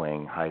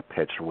whistling,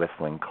 high-pitched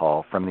whistling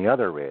call from the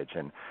other ridge,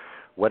 and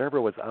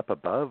whatever was up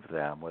above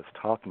them was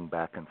talking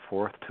back and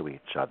forth to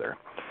each other.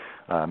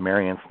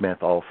 Marion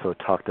Smith also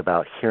talked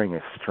about hearing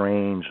a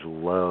strange,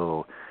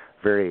 low,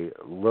 very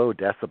low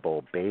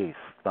decibel bass,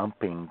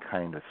 thumping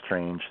kind of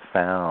strange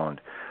sound,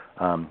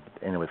 and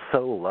it was so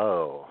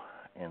low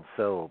and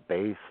so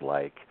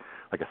bass-like,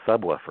 like a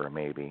subwoofer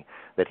maybe,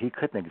 that he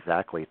couldn't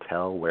exactly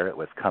tell where it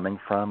was coming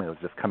from. It was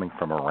just coming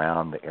from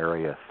around the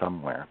area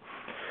somewhere.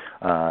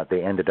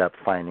 They ended up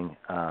finding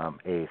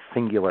a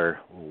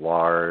singular,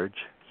 large,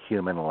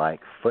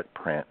 human-like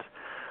footprint.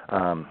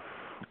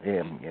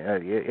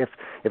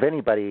 If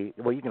anybody,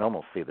 well, you can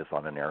almost see this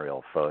on an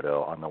aerial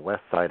photo. On the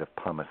west side of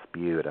Pumice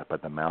Butte, up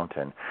at the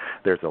mountain,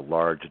 there's a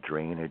large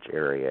drainage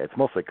area. It's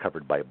mostly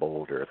covered by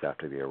boulders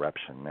after the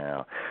eruption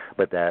now,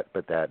 but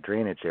that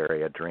drainage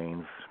area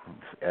drains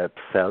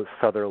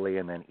southerly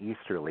and then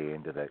easterly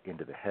into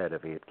the head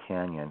of Ape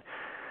Canyon.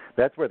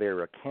 That's where they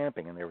were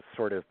camping, and they were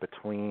sort of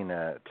between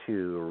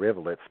two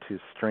rivulets, two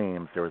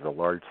streams. There was a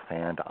large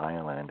sand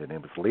island, and it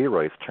was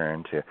Leroy's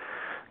turn to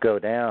go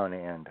down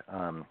and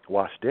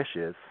wash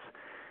dishes.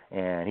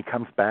 And he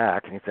comes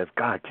back and he says,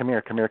 "God, come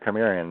here,"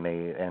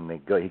 and they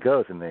go. He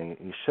goes and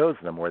he shows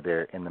them where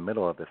they're in the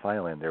middle of this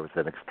island. There was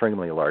an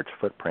extremely large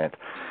footprint,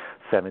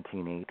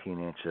 17, 18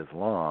 inches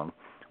long,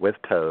 with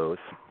toes,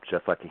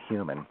 just like a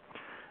human.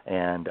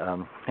 And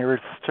they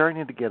were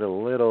starting to get a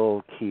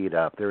little keyed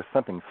up. There was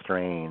something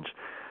strange,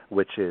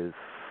 which is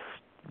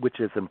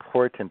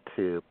important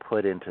to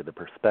put into the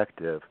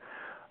perspective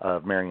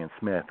of Marion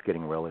Smith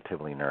getting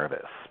relatively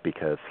nervous,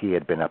 because he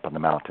had been up on the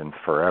mountains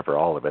forever,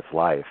 all of his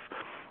life,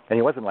 and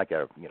he wasn't like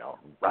a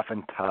rough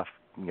and tough,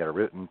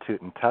 rootin'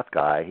 tootin' tough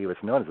guy. He was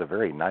known as a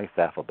very nice,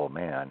 affable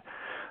man,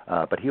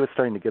 but he was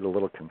starting to get a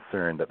little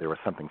concerned that there was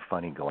something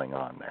funny going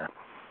on there.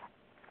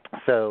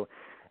 So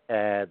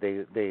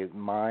they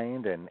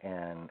mined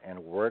and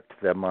worked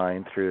the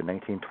mine through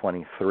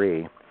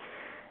 1923.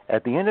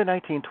 At the end of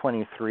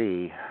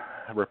 1923,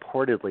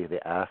 reportedly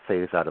the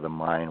assays out of the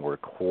mine were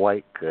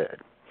quite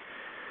good,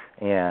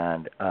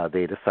 and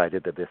they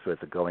decided that this was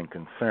a going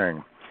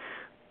concern.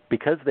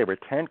 Because they were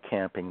tent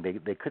camping,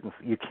 they couldn't.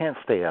 You can't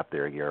stay up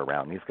there year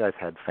round. These guys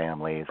had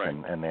families, right,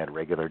 and they had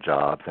regular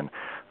jobs, and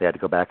they had to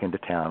go back into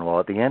town. Well,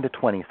 at the end of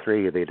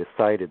 23, they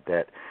decided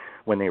that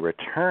when they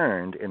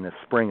returned in the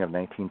spring of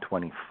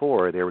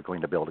 1924, they were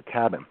going to build a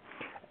cabin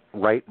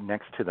right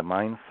next to the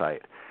mine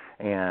site.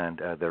 And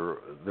the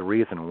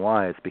reason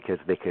why is because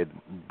they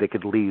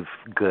could leave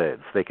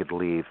goods, they could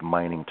leave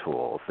mining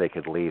tools, they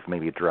could leave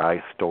maybe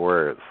dry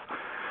stores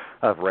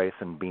of rice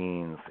and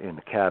beans in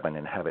the cabin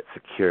and have it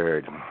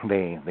secured.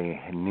 They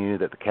knew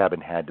that the cabin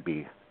had to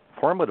be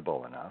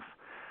formidable enough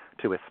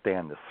to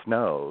withstand the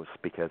snows,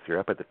 because you're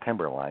up at the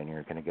timberline,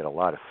 you're going to get a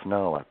lot of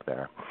snow up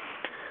there.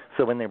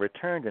 So when they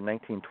returned in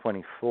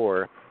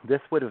 1924,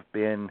 this would have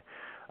been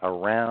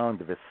around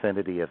the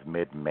vicinity of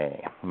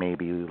mid-May,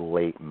 maybe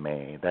late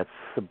May. That's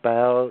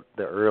about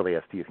the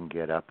earliest you can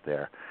get up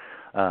there,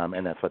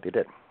 and that's what they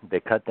did.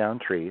 They cut down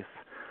trees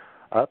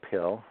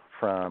uphill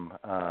from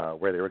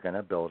where they were going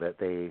to build it.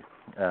 They,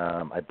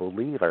 I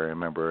believe I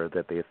remember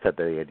that they said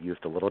they had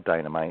used a little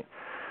dynamite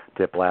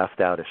to blast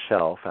out a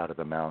shelf out of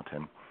the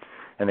mountain,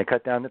 And they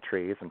cut down the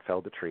trees and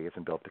felled the trees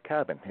and built the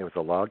cabin. It was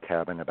a log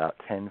cabin about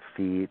 10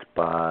 feet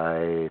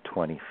by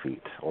 20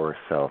 feet or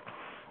so.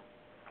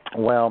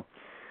 Well,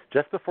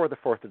 just before the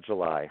 4th of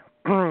July,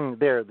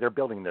 they're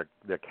building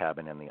their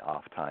cabin in the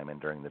off time and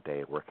during the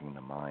day working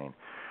the mine.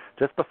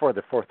 Just before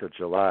the 4th of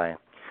July,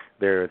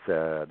 there's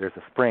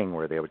a spring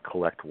where they would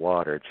collect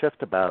water just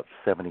about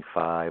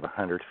 75,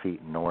 100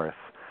 feet north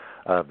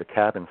of the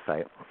cabin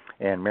site.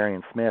 And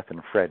Marion Smith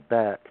and Fred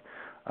Beck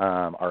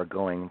are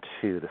going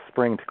to the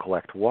spring to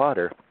collect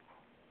water,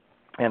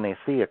 and they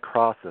see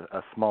across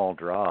a small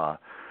draw.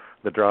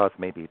 The draw is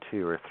maybe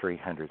 200 or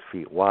 300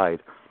 feet wide.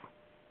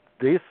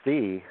 They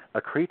see a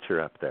creature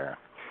up there,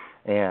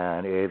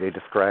 and they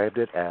described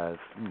it as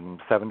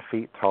 7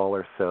 feet tall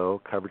or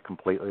so, covered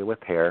completely with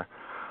hair,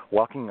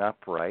 walking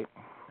upright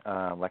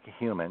like a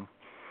human,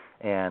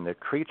 and the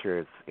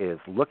creature is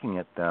looking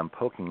at them,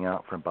 poking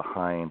out from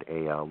behind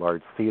a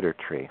large cedar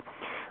tree.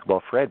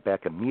 Well, Fred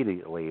Beck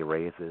immediately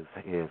raises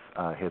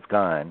his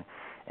gun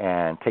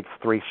and takes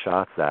 3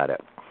 shots at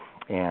it.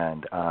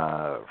 And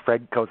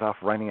Fred goes off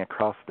running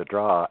across the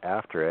draw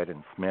after it,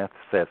 and Smith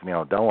says,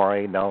 don't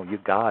worry, no, you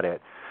got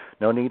it.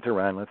 No need to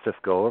run, let's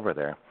just go over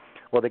there.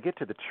 Well, they get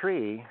to the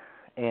tree,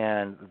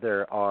 and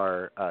there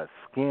are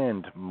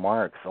skinned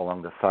marks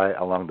along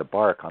the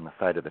bark on the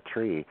side of the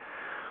tree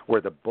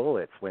where the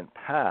bullets went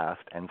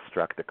past and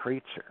struck the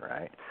creature,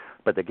 right?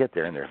 But they get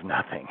there, and there's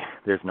nothing.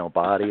 There's no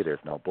body, there's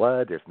no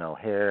blood, there's no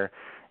hair.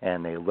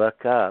 And they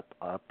look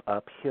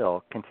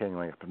uphill,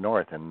 continuing up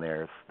north, and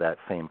there's that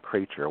same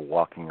creature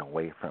walking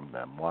away from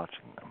them,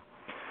 watching them.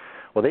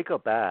 Well, they go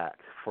back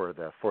for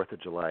the 4th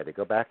of July. They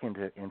go back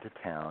into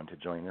town to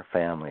join their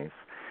families,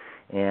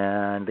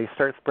 and they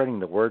start spreading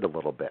the word a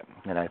little bit.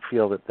 And I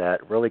feel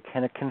that really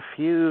kind of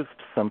confused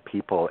some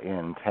people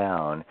in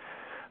town,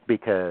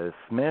 because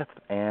Smith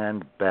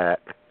and Beck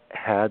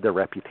had the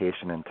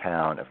reputation in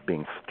town of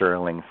being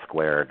sterling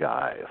square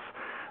guys,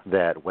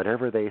 that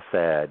whatever they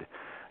said,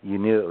 you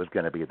knew it was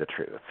going to be the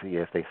truth.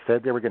 If they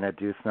said they were going to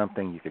do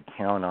something, you could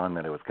count on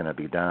that it was going to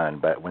be done.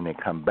 But when they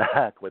come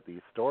back with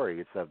these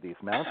stories of these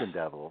mountain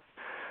devils,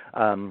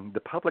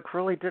 the public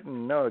really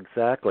didn't know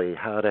exactly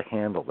how to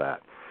handle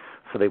that.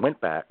 So they went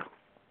back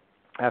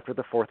after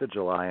the 4th of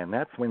July, and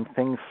that's when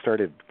things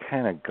started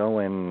kind of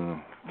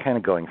going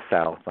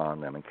south on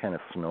them and kind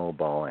of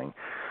snowballing,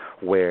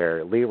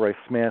 where Leroy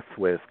Smith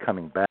was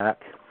coming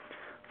back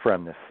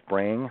from the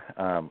spring.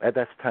 At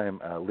that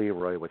time,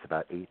 Leroy was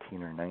about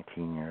 18 or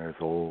 19 years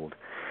old,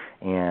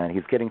 and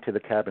he's getting to the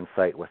cabin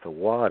site with the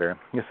water.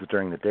 This is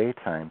during the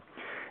daytime,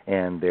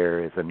 and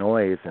there is a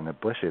noise in the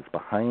bushes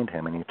behind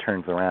him, and he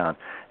turns around,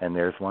 and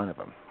there's one of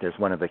them. There's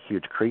one of the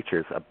huge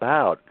creatures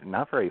about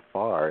not very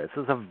far.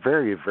 This is a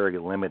very, very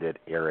limited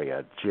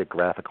area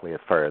geographically as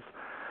far as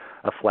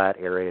a flat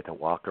area to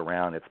walk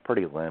around. It's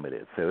pretty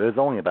limited, so it was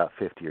only about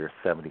 50 or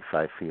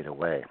 75 feet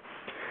away.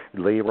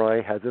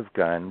 Leroy has his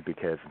gun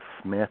because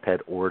Smith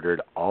had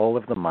ordered all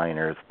of the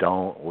miners,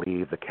 don't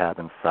leave the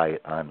cabin site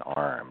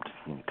unarmed.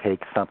 You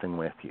take something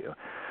with you.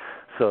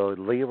 So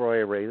Leroy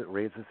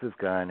raises his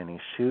gun and he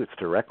shoots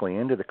directly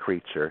into the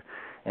creature,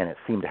 and it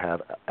seemed to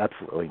have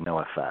absolutely no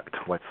effect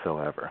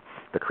whatsoever.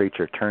 The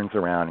creature turns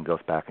around and goes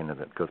back into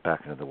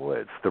the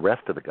woods. The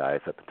rest of the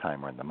guys at the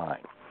time were in the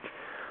mine.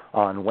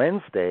 On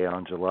Wednesday,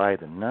 on July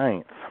the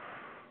 9th,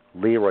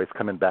 Leroy's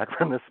coming back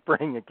from the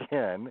spring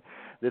again.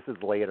 This is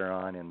later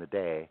on in the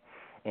day.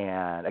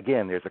 And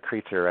again, there's a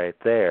creature right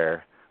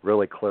there,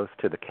 really close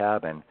to the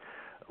cabin.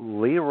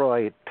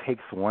 Leroy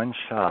takes 1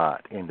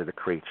 shot into the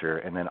creature,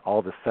 and then all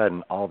of a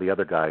sudden, all the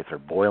other guys are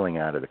boiling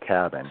out of the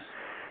cabin.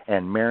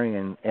 And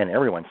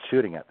everyone's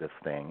shooting at this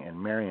thing. And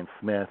Marion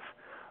Smith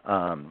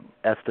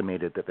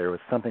estimated that there was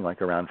something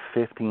like around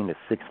 15 to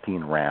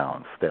 16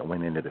 rounds that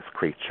went into this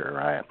creature,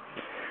 right?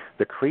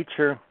 The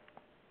creature,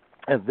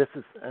 and this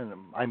is,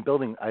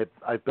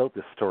 I've built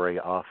this story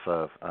off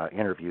of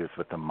interviews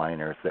with the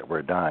miners that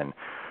were done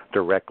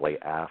directly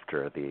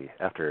after the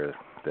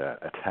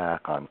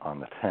attack on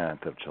the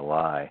 10th of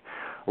July,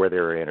 where they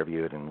were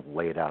interviewed and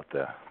laid out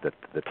the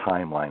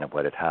timeline of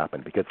what had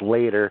happened. Because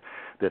later,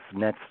 this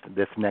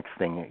next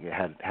thing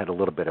had a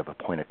little bit of a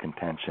point of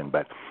contention,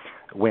 but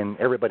when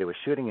everybody was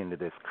shooting into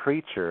this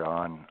creature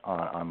on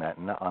that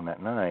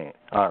night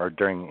or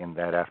in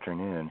that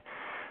afternoon,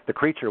 the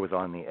creature was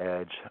on the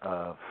edge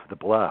of the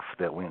bluff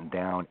that went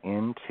down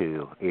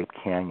into Ape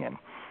Canyon,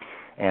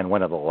 and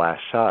one of the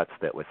last shots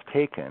that was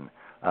taken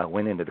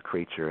went into the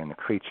creature, and the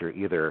creature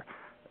either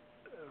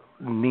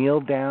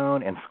kneeled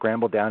down and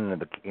scrambled down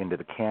into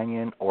the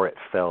canyon, or it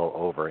fell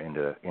over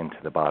into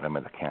the bottom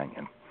of the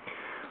canyon.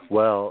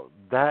 Well,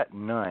 that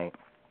night,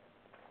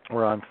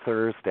 or on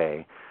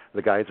Thursday,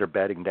 the guys are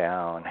bedding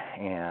down,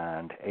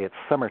 and it's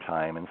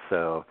summertime, and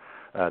so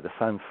the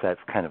sun sets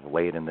kind of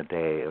late in the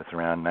day. It was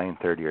around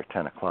 9:30 or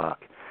 10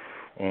 o'clock,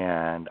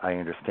 and I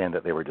understand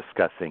that they were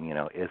discussing,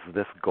 is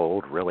this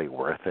gold really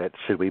worth it?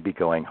 Should we be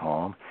going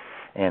home?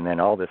 And then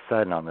all of a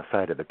sudden, on the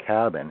side of the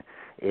cabin,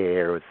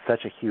 there was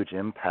such a huge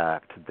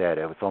impact that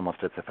it was almost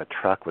as if a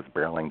truck was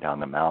barreling down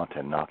the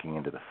mountain, knocking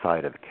into the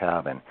side of the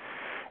cabin.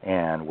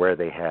 and where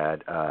they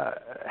had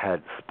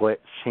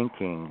split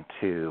chinking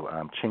to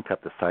chink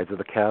up the sides of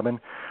the cabin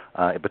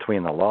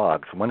between the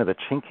logs. One of the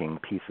chinking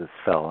pieces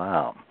fell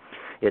out.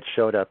 It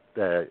showed up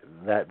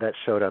that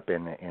showed up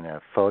in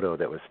a photo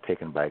that was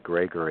taken by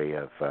Gregory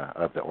of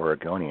the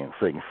Oregonian.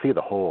 So you can see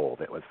the hole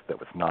that was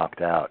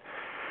knocked out,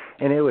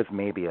 and it was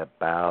maybe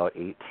about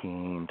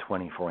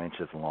 24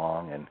 inches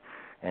long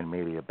and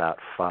maybe about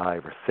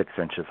 5 or 6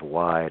 inches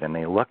wide. And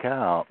they look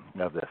out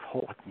of this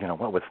hole. You know,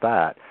 what was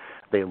that?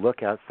 They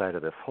look outside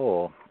of this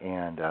hole,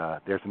 and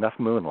there's enough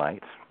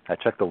moonlight. I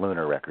checked the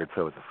lunar record,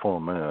 so it was a full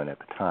moon at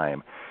the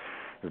time.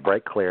 It was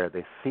bright, clear.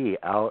 They see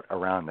out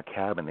around the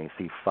cabin, they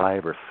see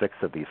 5 or 6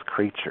 of these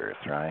creatures,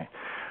 right?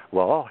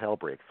 Well, all hell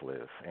breaks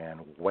loose, and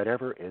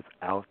whatever is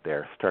out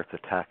there starts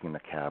attacking the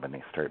cabin.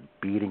 They start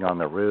beating on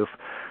the roof.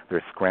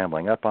 They're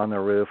scrambling up on the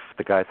roof.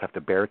 The guys have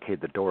to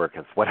barricade the door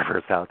because whatever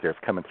is out there is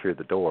coming through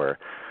the door.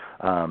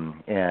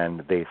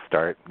 And they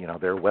start, you know,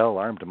 they're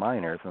well-armed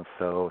miners, and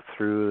so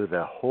through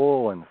the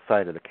hole in the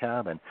side of the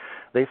cabin,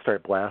 they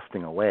start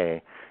blasting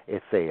away.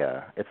 It's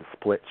a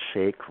split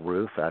shake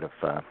roof out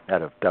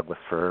of Douglas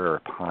fir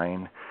or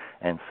pine,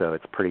 and so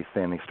it's pretty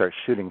thin. They start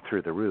shooting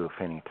through the roof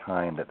any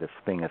time that this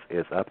thing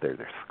is up there.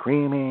 They're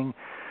screaming,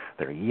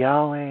 they're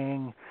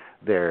yelling,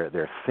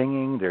 they're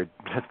singing, they're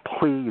just,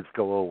 please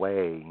go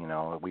away, you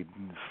know, we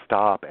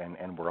stop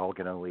and we're all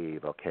going to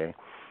leave, okay?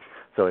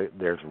 So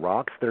there's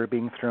rocks that are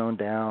being thrown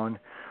down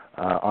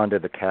onto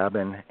the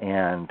cabin,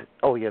 and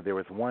there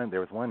was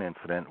one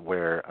incident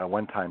where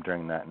one time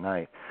during that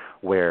night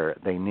where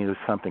they knew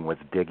something was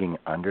digging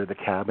under the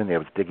cabin. It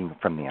was digging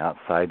from the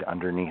outside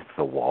underneath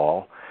the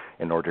wall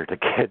in order to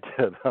get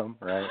to them,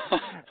 right?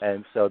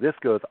 And so this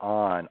goes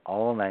on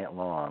all night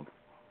long.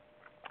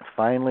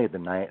 Finally,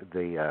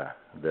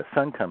 the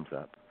sun comes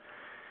up,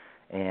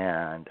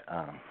 and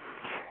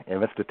it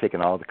must have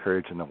taken all the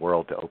courage in the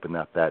world to open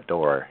up that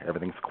door.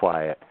 Everything's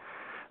quiet.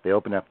 They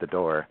open up the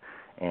door,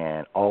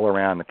 and all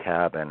around the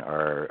cabin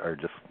are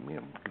just, you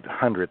know,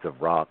 hundreds of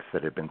rocks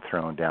that had been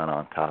thrown down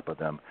on top of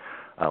them,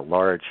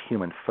 large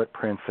human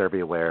footprints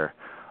everywhere.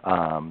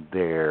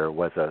 There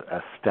was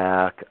a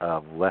stack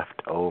of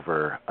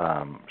leftover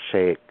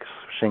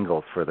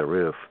shingles for the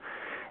roof,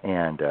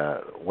 and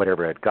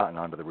whatever had gotten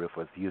onto the roof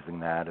was using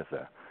that as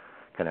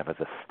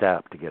a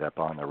step to get up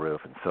on the roof,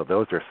 and so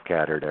those are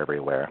scattered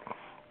everywhere.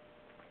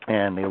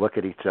 And they look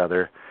at each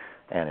other,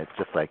 and it's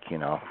just like, you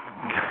know,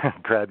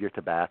 grab your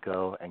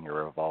tobacco and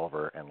your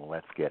revolver and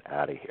let's get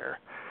out of here.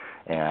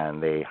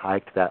 And they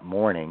hiked that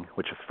morning,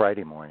 which was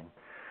Friday morning,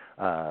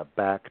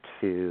 back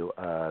to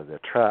the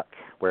truck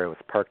where it was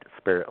parked at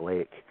Spirit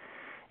Lake.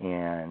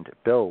 And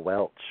Bill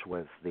Welch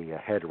was the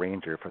head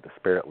ranger for the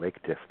Spirit Lake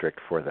district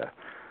for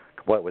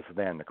what was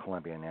then the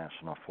Columbia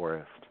National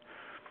Forest.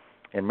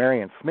 And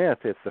Marion Smith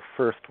is the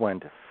first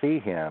one to see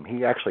him.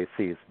 He actually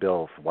sees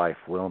Bill's wife,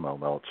 Wilma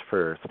Welch,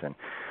 first. And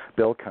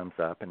Bill comes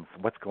up and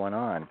says, what's going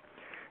on?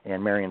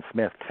 And Marion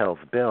Smith tells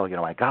Bill, you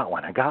know, I got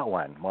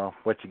one. Well,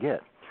 what'd you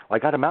get? Well, I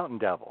got a mountain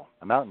devil.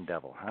 A mountain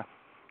devil, huh?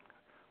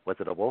 Was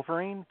it a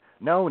wolverine?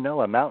 No,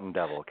 a mountain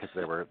devil, because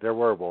there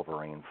were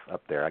wolverines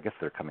up there. I guess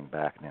they're coming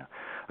back now.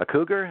 A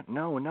cougar?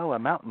 No, a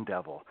mountain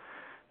devil.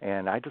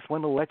 And I just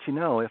wanted to let you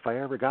know if I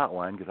ever got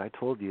one, because I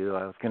told you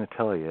I was going to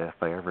tell you if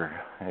I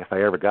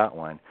ever got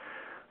one.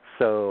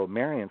 So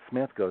Marion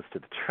Smith goes to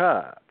the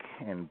truck,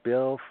 and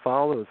Bill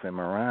follows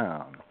him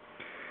around.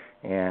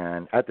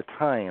 And at the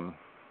time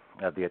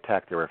of the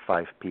attack, there were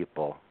 5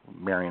 people,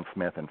 Marion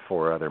Smith and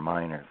 4 other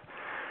miners.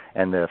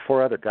 And the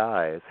 4 other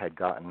guys had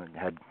gone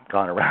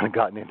around and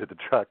gotten into the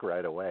truck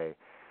right away.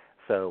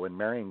 So when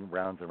Marion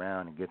rounds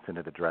around and gets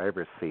into the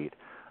driver's seat,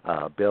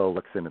 Bill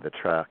looks into the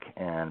truck,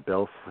 and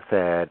Bill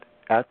said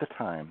at the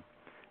time,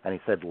 and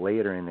he said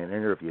later in an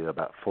interview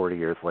about 40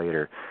 years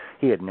later,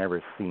 he had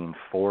never seen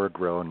 4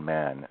 grown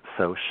men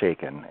so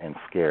shaken and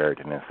scared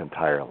in his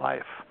entire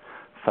life.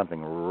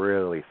 Something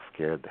really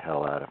scared the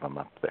hell out of him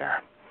up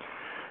there.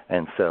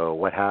 And so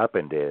what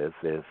happened is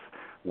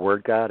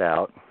word got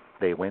out.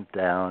 They went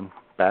down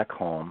back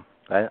home.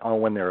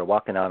 When they were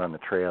walking out on the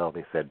trail,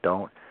 they said,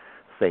 don't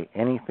say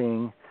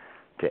anything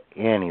to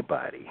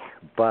anybody,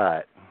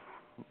 but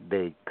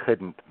they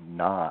couldn't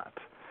not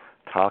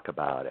talk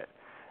about it.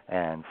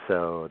 And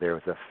so there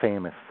was a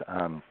famous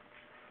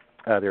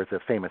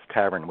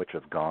tavern which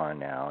is gone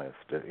now. It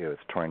was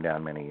torn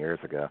down many years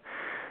ago.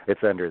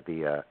 It's under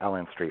the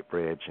Allen Street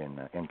Bridge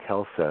in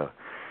Kelso,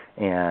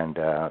 and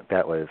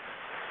that was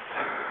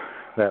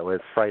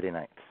Friday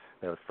night.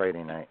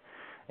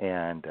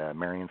 And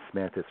Marion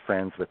Smith is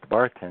friends with the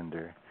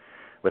bartender,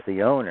 with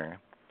the owner.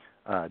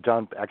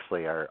 John,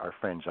 actually, our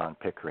friend John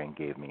Pickering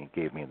gave me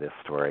this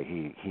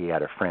story. He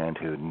had a friend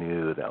who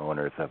knew the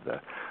owners of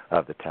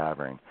the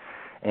tavern,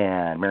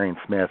 and Marion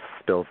Smith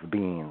spills the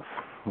beans.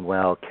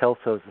 Well,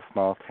 Kelso's a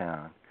small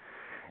town,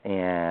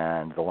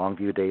 and the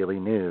Longview Daily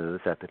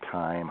News at the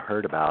time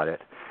heard about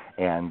it,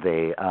 and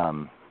they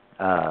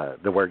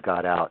the word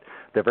got out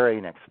the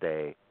very next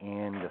day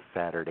in the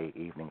Saturday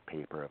evening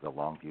paper of the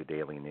Longview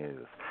Daily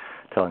News,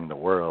 telling the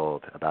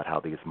world about how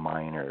these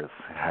miners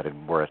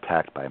were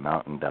attacked by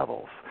mountain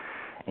devils.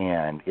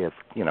 And it's,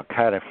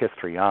 kind of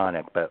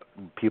histrionic, but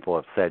people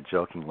have said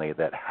jokingly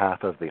that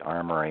half of the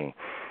armory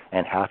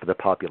and half of the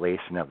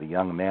population of the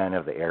young men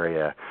of the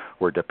area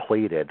were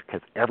depleted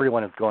because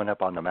everyone is going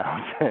up on the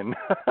mountain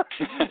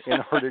in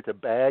order to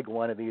bag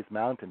one of these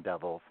mountain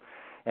devils.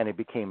 And it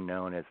became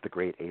known as the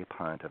Great Ape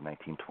Hunt of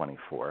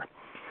 1924.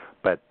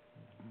 But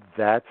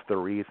that's the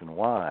reason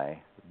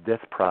why this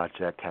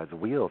project has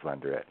wheels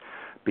under it,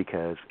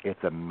 because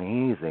it's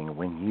amazing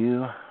when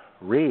you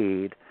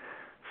read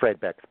Fred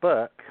Beck's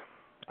book,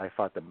 I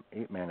Fought the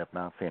Ape Man of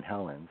Mount St.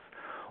 Helens,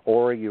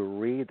 or you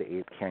read the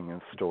Ape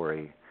Canyon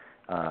story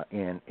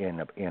in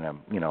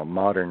a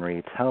modern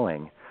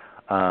retelling,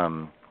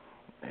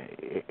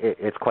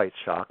 it's quite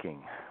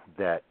shocking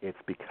that it's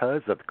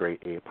because of the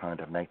Great Ape Hunt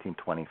of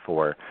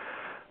 1924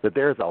 that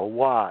there's a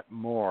lot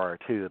more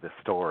to the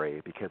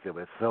story, because it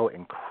was so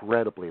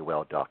incredibly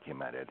well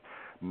documented.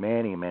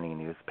 Many, many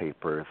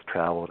newspapers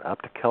traveled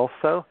up to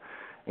Kelso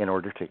in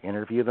order to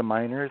interview the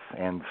miners,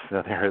 and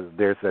so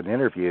there's an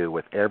interview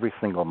with every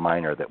single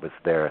miner that was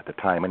there at the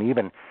time, and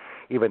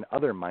even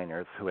other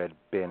miners who had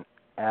been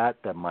at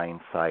the mine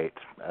site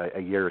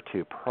a year or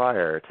two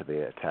prior to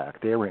the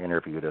attack. They were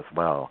interviewed as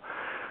well.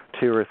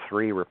 2 or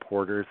 3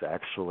 reporters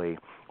actually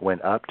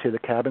went up to the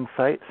cabin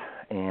site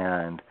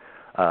and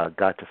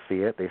got to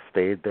see it. They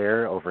stayed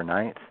there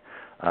overnight.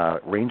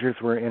 Rangers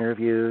were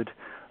interviewed.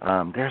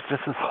 There's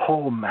just this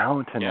whole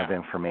mountain of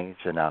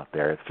information out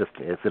there.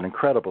 It's an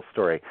incredible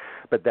story.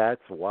 But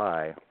that's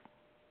why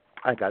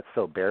I got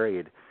so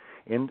buried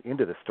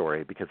into the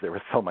story, because there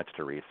was so much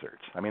to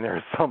research. I mean, there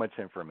is so much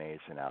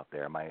information out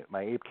there. My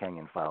Ape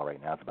Canyon file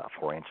right now is about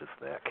 4 inches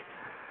thick.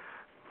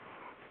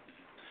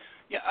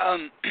 Yeah,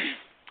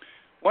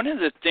 one of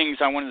the things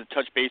I wanted to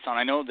touch base on,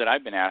 I know that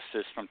I've been asked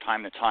this from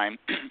time to time,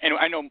 and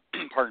I know,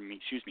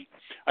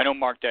 I know,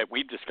 Mark, that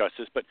we've discussed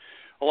this, but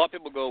a lot of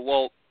people go,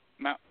 well,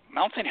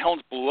 Mount St.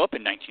 Helens blew up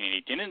in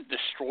 1980. Didn't it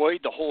destroy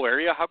the whole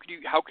area? How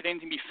could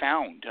anything be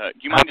found? Do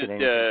you mind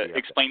to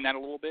explain that a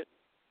little bit?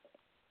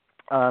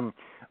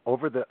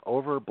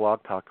 Over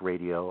Blog Talk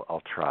Radio,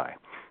 I'll try,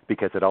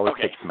 because it always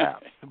takes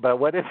maps. But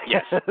what it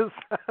is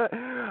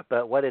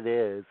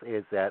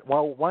that,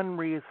 well, one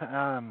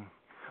reason.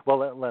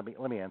 Well, let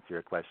me answer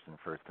your question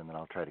first, and then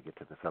I'll try to get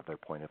to this other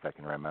point if I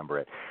can remember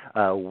it.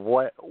 The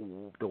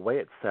way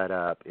it's set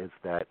up is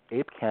that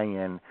Ape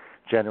Canyon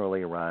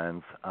generally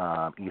runs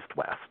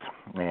east-west,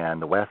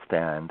 and the west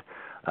end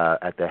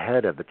at the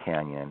head of the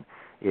canyon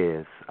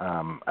is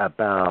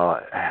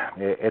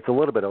it's a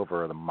little bit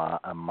over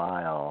a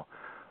mile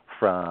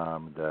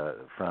from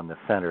the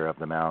center of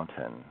the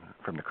mountain,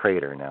 from the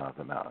crater now of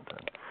the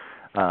mountain.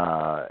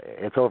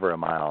 It's over a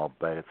mile,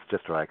 but it's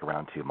just like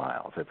around 2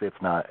 miles. It's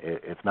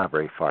not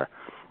very far.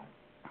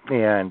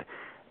 And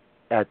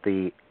at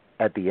the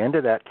end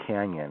of that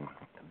canyon,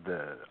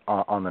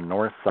 on the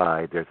north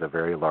side, there's a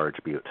very large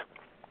butte.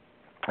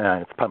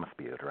 It's Pumice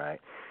Butte, right?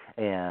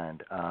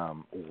 And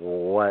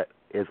what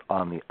is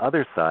on the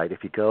other side,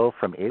 if you go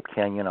from Ape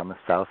Canyon on the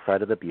south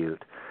side of the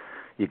butte,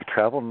 you can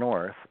travel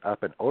north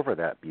up and over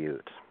that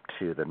butte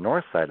to the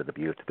north side of the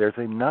butte. There's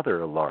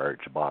another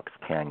large box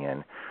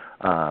canyon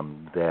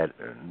that,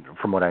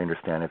 from what I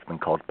understand, has been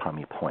called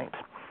Pummy Point.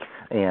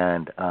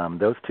 And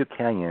those 2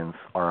 canyons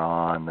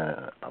are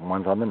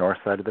one's on the north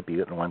side of the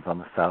butte and one's on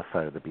the south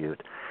side of the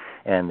butte.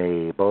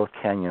 And both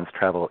canyons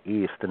travel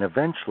east and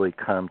eventually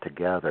come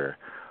together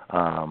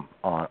on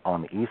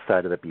the east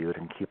side of the butte,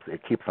 and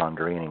it keeps on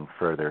draining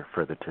further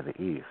to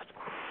the east.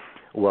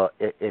 Well,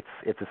 it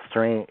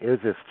was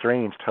a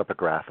strange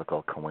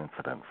topographical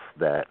coincidence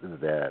that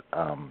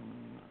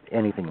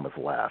anything was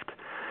left.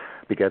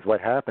 Because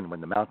what happened when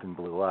the mountain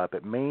blew up,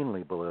 it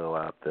mainly blew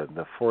up,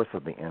 the force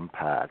of the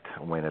impact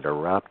when it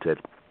erupted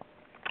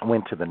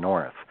went to the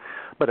north.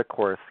 But of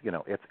course,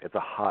 it's a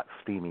hot,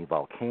 steamy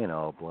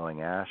volcano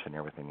blowing ash and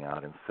everything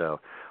out, and so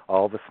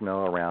all the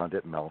snow around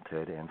it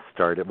melted and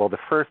started. Well, the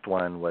first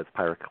one was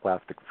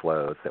pyroclastic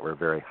flows that were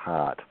very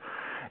hot,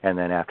 and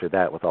then after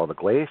that, with all the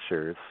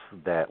glaciers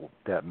that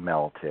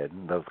melted,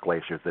 those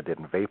glaciers that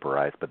didn't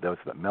vaporize, but those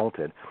that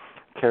melted,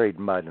 carried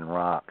mud and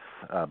rocks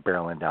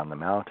barreling down the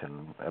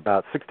mountain,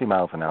 about 60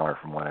 miles an hour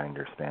from what I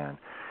understand,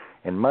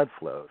 in mud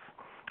flows.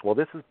 Well,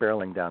 this is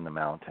barreling down the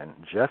mountain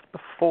just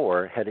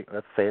before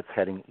let's say it's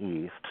heading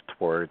east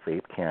towards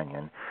Ape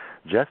Canyon.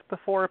 Just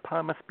before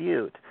Pumice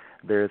Butte,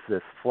 there's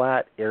this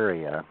flat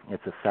area.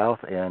 It's the south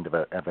end of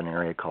an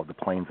area called the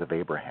Plains of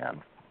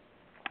Abraham.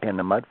 And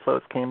the mud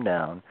flows came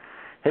down,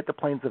 hit the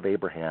Plains of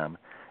Abraham,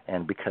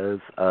 and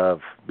because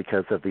of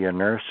the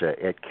inertia,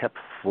 it kept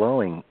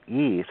flowing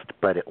east,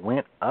 but it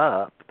went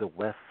up the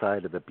west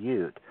side of the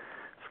butte,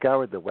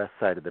 scoured the west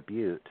side of the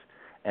butte,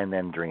 and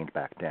then drained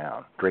back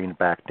down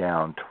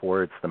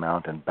towards the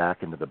mountain,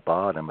 back into the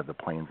bottom of the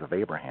Plains of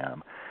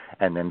Abraham,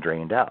 and then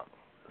drained out.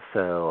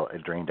 so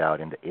it drained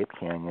out into Ape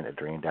Canyon, it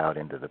drained out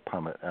into the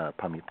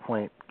Pummie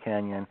Point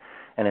Canyon,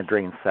 and it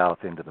drained south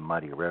into the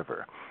Muddy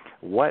River.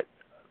 What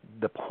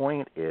the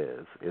point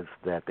is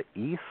that the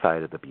east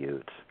side of the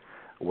butte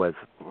was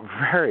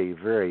very,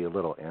 very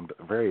little,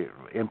 very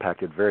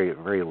impacted, very,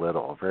 very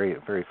little, very,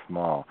 very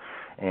small.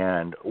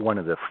 And one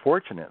of the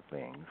fortunate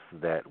things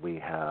that we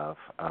have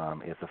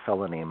is a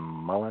fellow named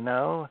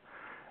Molyneux,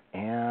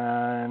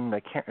 and I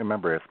can't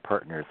remember his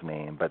partner's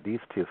name, but these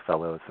two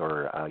fellows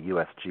are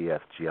USGS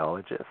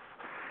geologists,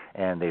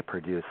 and they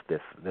produced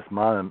this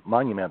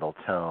monumental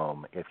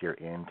tome if you're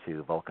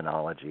into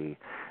volcanology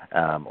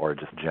or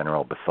just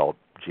general basalt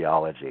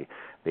geology.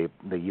 The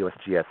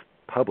USGS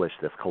published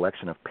this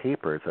collection of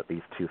papers that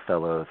these two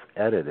fellows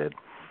edited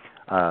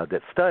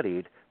that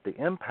studied the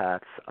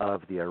impacts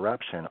of the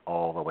eruption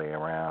all the way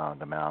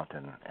around the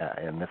mountain,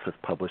 and this was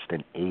published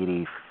in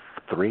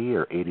 83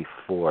 or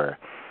 84.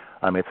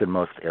 It's in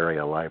most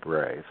area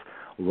libraries.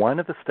 One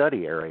of the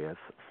study areas,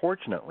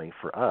 fortunately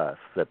for us,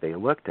 that they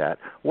looked at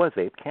was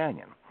Ape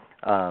Canyon.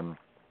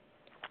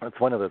 It's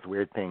one of those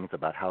weird things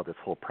about how this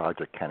whole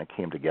project kind of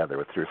came together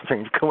with through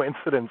strange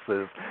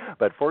coincidences,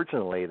 but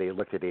fortunately they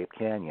looked at Ape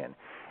Canyon.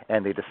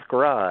 And they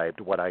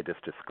described what I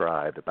just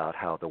described about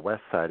how the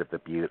west side of the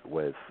butte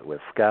was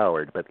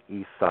scoured, but the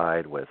east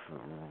side was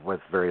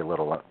very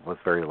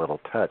little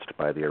touched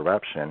by the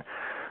eruption.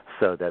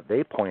 So that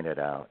they pointed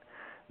out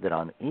that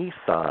on the east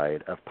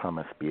side of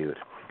Pumice Butte,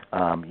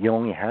 you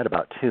only had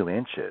about 2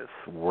 inches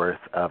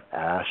worth of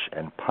ash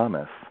and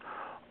pumice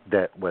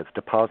that was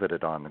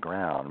deposited on the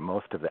ground.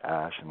 Most of the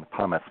ash and the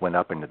pumice went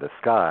up into the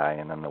sky,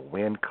 and then the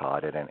wind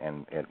caught it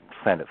and it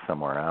sent it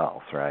somewhere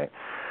else, right?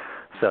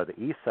 So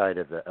the east side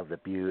of the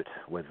butte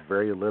was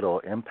very little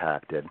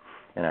impacted,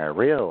 and I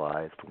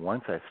realized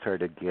once I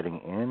started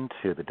getting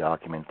into the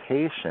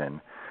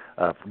documentation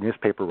of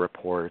newspaper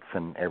reports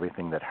and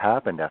everything that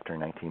happened after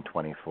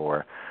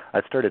 1924,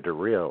 I started to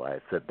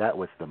realize that that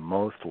was the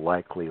most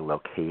likely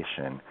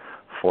location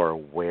for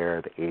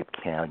where the Ape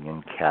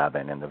Canyon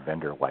cabin and the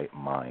Vendor White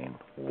mine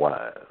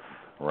was,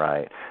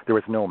 right? There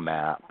was no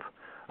map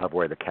of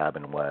where the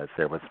cabin was.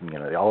 There was,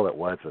 all it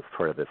was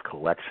sort of this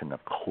collection of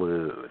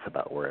clues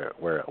about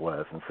where it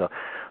was. And so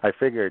I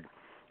figured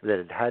that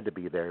it had to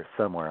be there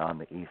somewhere on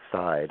the east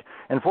side.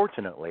 And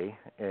fortunately,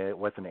 it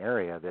was an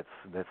area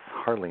that's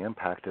hardly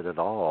impacted at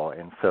all.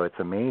 And so it's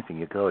amazing.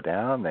 You go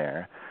down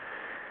there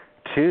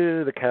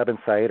to the cabin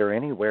site or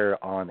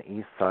anywhere on the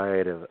east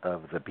side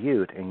of the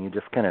butte, and you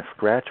just kind of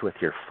scratch with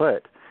your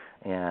foot,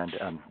 and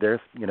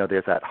there's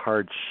that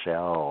hard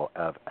shell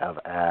of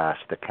ash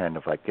that kind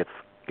of like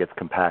gets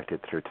compacted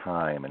through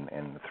time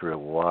and through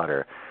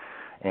water,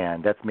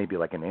 and that's maybe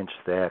like an inch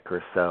thick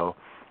or so,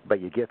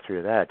 but you get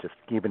through that just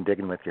even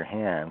digging with your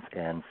hands,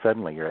 and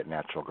suddenly you're at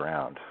natural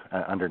ground.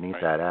 Underneath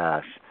that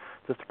ash,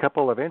 just a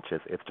couple of inches,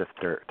 it's just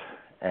dirt.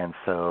 And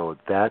so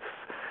that's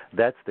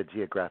the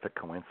geographic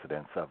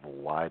coincidence of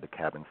why the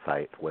cabin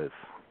site was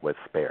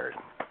spared.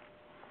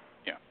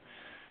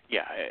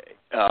 Yeah,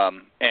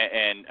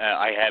 and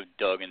I have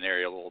dug in the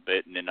area a little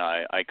bit, and then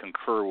I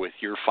concur with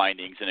your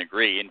findings and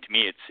agree. And to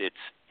me,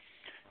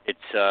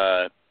 it's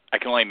I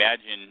can only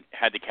imagine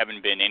had the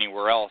cabin been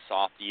anywhere else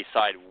off the east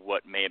side,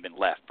 what may have been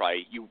left.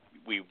 Probably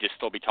we would just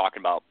still be talking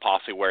about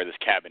possibly where this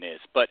cabin is.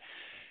 But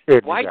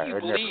why do you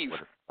believe?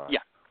 Yeah.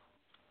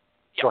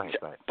 Go ahead.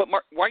 But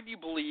Mark, why do you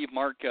believe,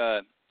 Mark?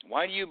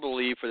 Why do you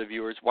believe, for the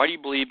viewers? Why do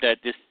you believe that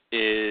this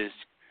is?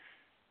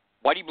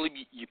 Why do you believe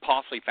you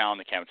possibly found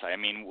the cabin site? I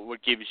mean,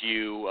 what gives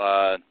you?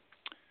 I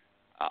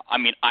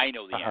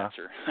know the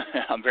answer.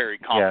 I'm very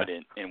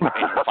confident in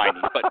your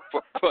findings. But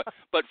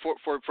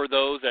for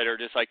those that are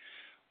just like,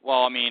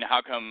 well, I mean,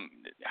 how come?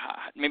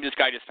 Maybe this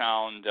guy just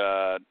found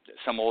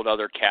some old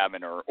other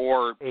cabin,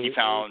 or he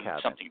found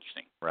something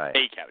interesting. Right.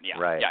 A cabin. Yeah.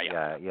 Right.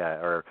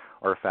 Yeah.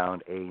 Or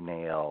found a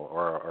nail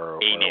or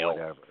nail.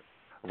 Whatever.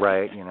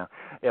 Right.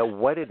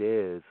 What it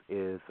is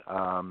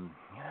again,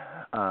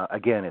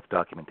 it's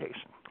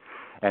documentation.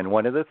 And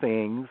one of the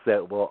things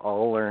that we'll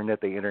all learn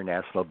at the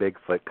International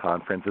Bigfoot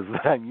Conference is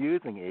that I'm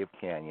using Ape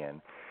Canyon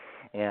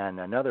and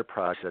another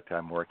project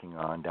I'm working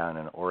on down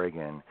in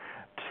Oregon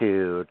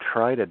to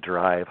try to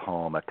drive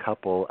home a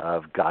couple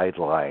of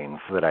guidelines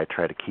that I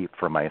try to keep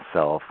for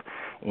myself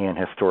in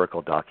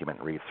historical document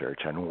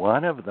research. And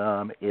one of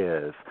them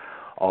is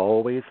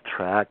always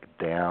track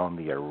down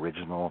the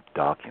original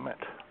document.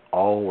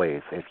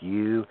 Always. If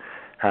you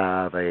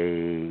have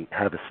a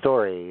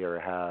story or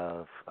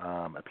have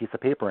a piece of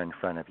paper in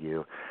front of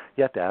you,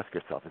 you have to ask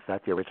yourself, is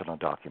that the original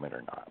document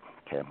or not?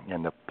 Okay.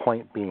 And the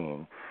point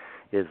being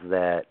is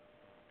that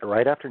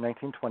right after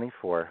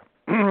 1924,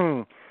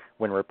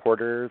 when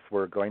reporters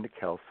were going to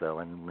Kelso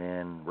and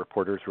when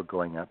reporters were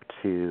going up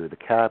to the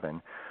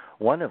cabin,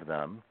 one of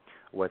them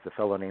was a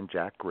fellow named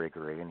Jack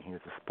Gregory, and he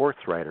was a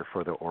sports writer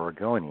for the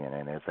Oregonian,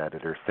 and his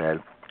editor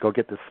said, go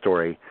get this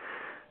story,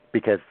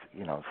 because,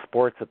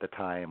 sports at the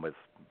time was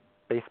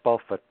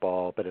baseball,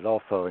 football, but it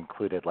also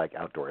included like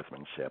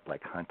outdoorsmanship,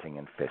 like hunting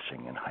and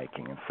fishing and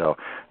hiking. And so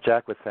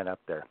Jack was sent up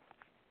there.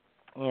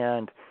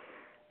 And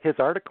his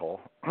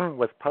article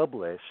was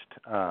published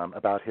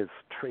about his.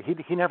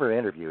 He never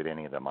interviewed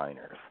any of the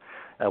miners.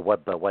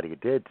 But what he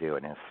did do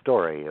in his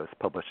story, it was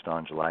published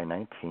on July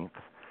 19th,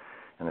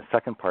 and the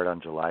second part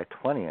on July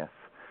 20th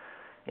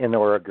in the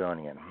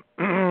Oregonian.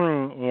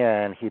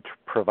 And he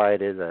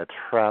provided a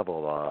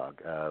travel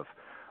log of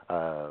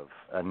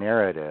a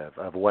narrative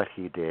of what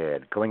he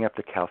did, going up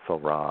to Castle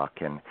Rock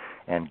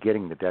and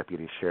getting the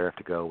deputy sheriff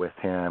to go with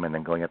him, and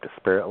then going up to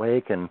Spirit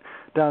Lake and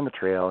down the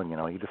trail,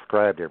 and he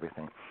described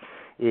everything.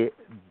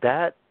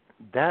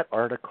 That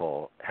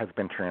article has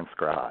been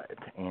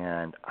transcribed,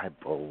 and I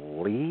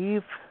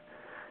believe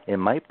it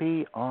might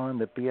be on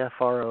the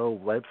BFRO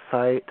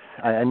website.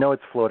 I know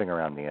it's floating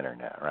around the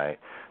internet, right?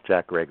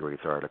 Jack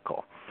Gregory's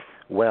article.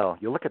 Well,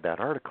 you look at that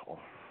article,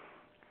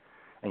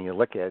 and you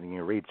look at it and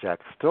you read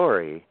Jack's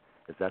story.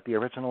 Is that the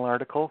original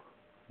article?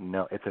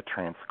 No, it's a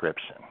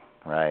transcription,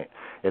 right?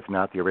 It's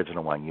not the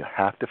original one. You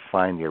have to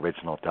find the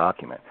original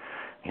document.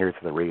 Here's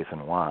the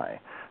reason why.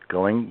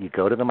 You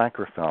go to the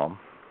microfilm,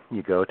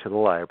 you go to the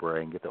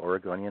library and get the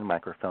Oregonian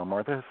microfilm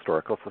or the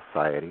Historical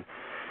Society,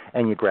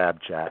 and you grab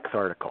Jack's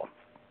article.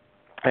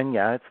 And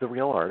yeah, it's the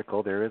real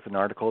article. There is an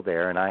article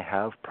there, and I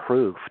have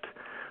proofed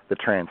the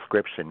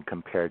transcription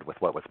compared with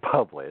what was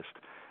published.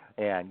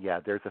 And yeah,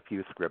 there's a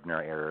few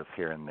Scribner errors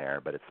here and there,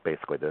 but it's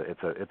basically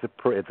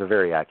it's a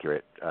very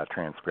accurate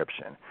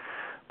transcription.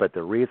 But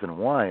the reason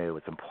why it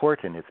was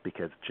important is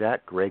because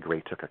Jack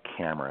Gregory took a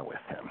camera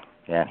with him,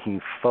 and he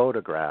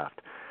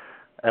photographed.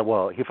 I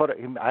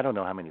don't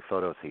know how many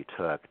photos he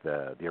took.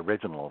 The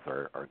originals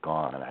are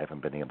gone. I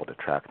haven't been able to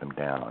track them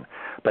down.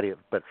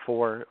 But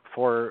four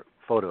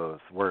photos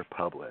were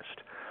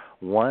published.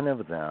 One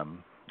of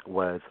them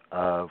was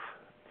of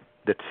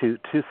the two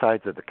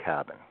sides of the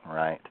cabin,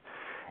 right?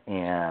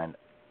 And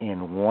in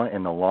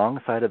the long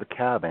side of the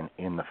cabin,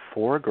 in the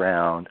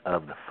foreground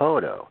of the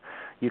photo,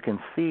 you can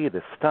see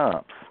the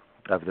stumps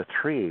of the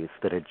trees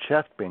that had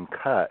just been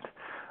cut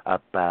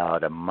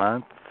about a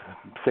month,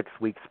 6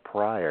 weeks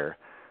prior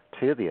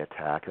to the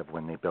attack of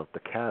when they built the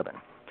cabin.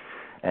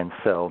 And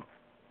so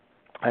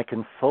I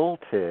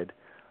consulted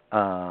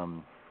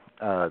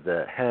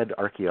the head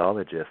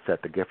archaeologist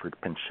at the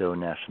Gifford-Pinchot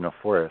National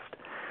Forest,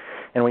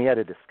 and we had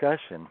a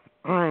discussion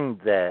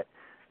that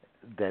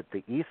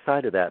the east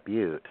side of that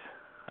butte,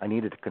 I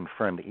needed to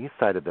confirm the east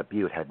side of the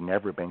butte had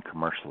never been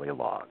commercially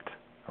logged,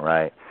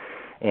 right?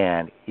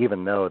 And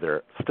even though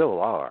there still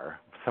are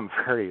some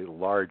very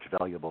large,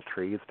 valuable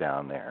trees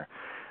down there,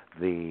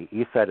 the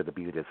east side of the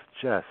butte is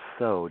just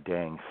so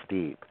dang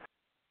steep.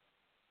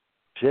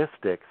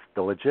 The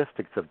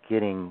logistics of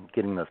getting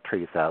those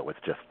trees out was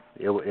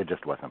it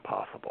just wasn't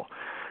possible.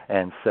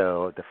 And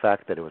so the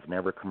fact that it was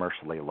never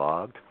commercially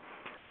logged,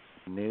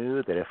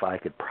 knew that if I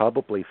could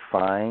probably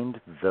find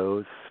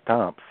those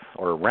stumps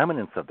or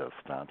remnants of those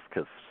stumps,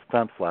 because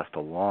stumps last a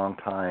long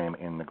time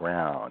in the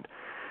ground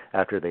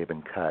after they've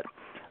been cut,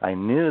 I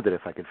knew that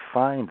if I could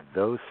find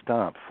those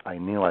stumps, I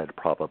knew I'd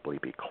probably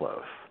be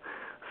close.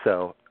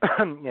 So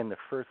in the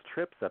first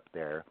trips up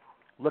there,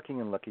 looking,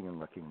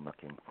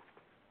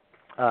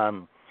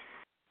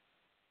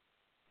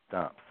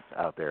 stumps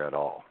out there at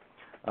all.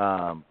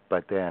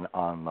 But then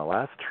on the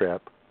last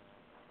trip,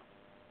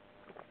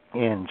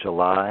 in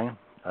July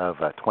of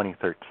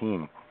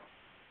 2013,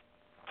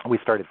 we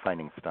started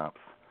finding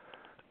stumps.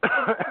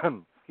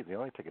 Excuse me,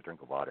 let me take a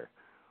drink of water.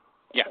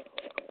 Yeah.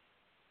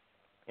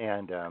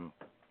 And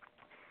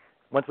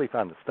once we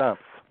found the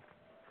stumps,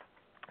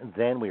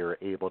 then we were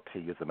able to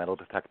use a metal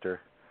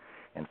detector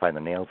and find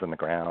the nails in the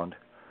ground.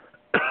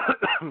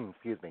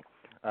 Excuse me.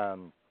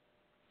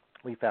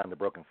 We found the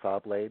broken saw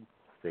blade,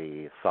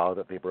 the saw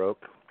that they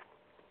broke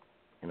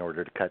in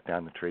order to cut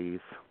down the trees.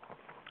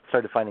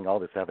 Started finding all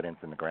this evidence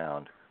in the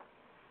ground,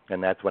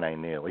 and that's when I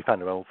knew. We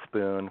found an old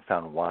spoon,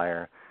 found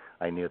wire.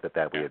 I knew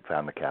that we had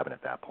found the cabin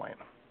at that point.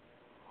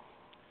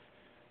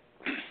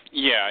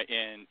 Yeah,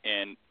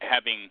 and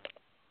having,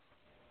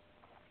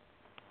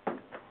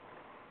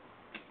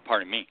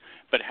 pardon me,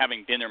 but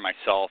having been there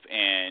myself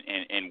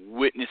and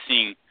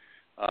witnessing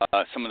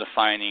some of the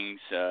findings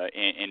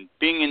and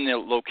being in the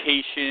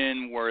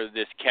location where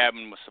this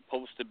cabin was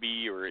supposed to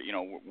be, or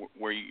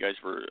where you guys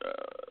were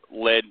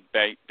led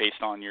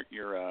based on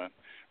your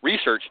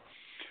research,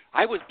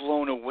 I was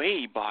blown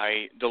away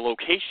by the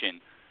location,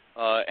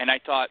 and I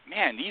thought,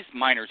 man, these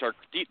miners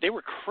they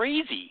were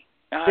crazy.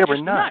 They were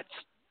nuts.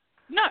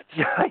 Nuts.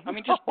 Yeah, I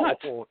mean, just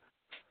nuts.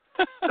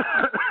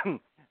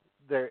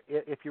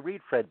 If you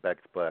read Fred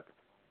Beck's book,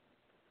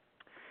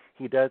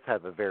 he does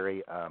have a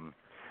very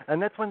and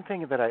that's one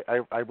thing that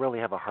I really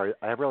have a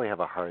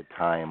hard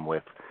time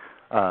with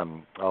a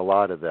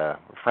lot of the,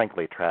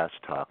 frankly, trash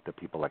talk that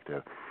people like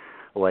to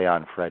lay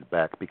on Fred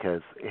Beck,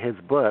 because his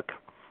book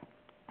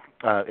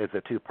is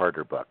a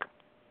two-parter book,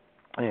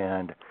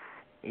 and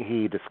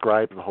he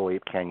describes the whole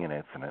Ape Canyon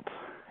incident,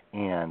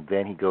 and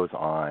then he goes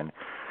on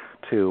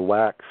to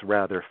wax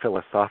rather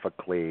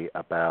philosophically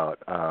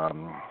about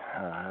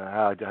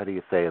how do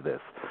you say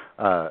this,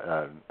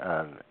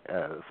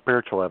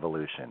 spiritual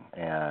evolution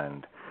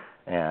and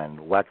and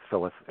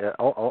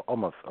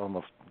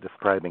almost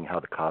describing how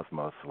the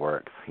cosmos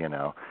works,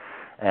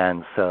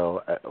 And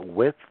so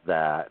with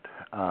that,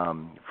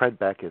 Fred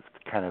Beck has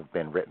kind of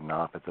been written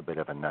off as a bit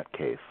of a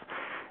nutcase.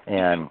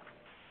 And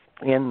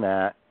in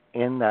that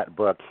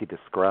book, he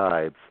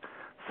describes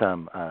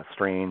some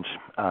strange,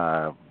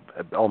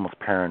 almost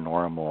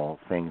paranormal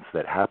things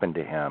that happened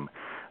to him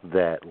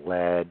that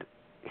led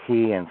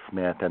he and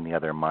Smith and the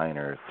other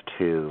miners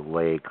to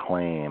lay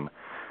claim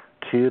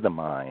to the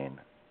mine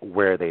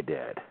where they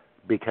did,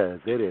 because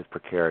it is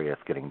precarious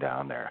getting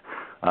down there.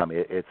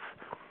 It's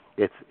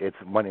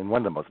one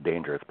of the most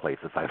dangerous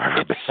places I've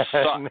ever been.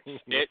 I'm going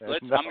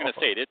to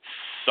say it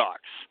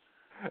sucks.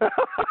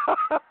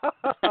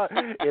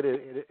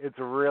 It's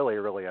really,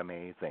 really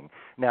amazing.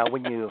 Now,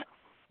 when you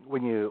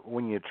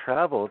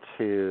travel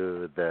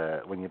to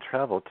the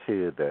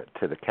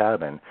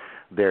cabin,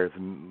 there's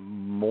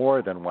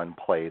more than one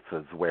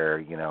places where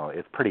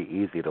it's pretty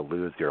easy to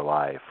lose your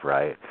life,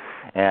 right?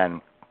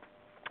 And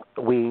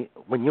when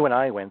you and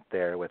I went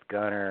there with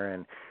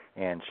Gunnar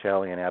and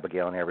Shelley and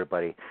Abigail and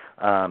everybody,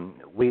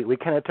 we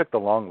kind of took the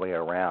long way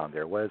around.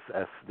 There was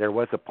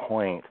a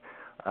point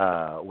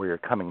where you're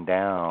coming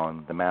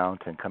down the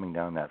mountain, coming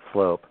down that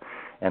slope,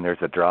 and there's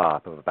a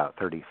drop of about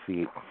 30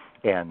 feet,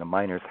 and the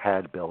miners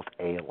had built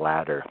a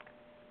ladder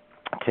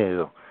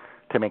to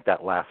make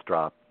that last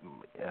drop,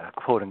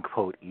 quote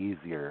unquote,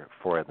 easier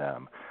for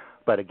them.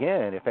 But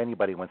again, if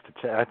anybody wants to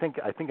check, I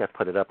think I've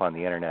put it up on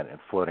the internet and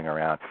it's floating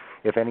around.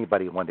 If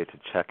anybody wanted to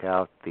check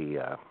out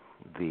the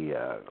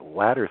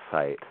ladder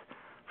site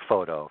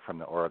photo from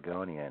the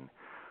Oregonian,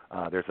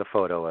 there's a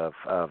photo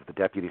of the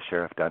Deputy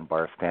Sheriff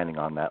Dunbar standing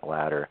on that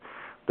ladder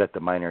that the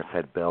miners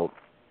had built.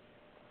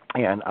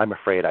 And I'm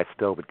afraid I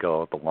still would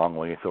go the long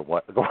ways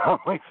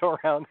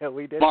around that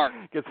we did,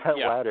 because that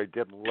ladder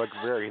didn't look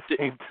very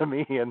safe to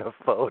me in the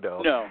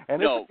photo. No,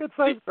 and it's a good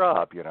size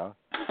drop,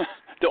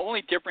 The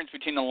only difference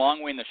between the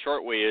long way and the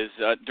short way is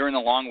during the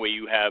long way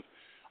you have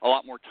a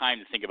lot more time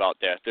to think about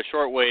that. The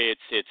short way,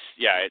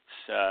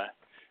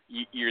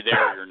 you're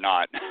there or you're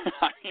not.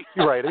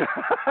 Right.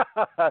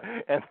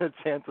 And the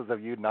chances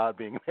of you not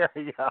being there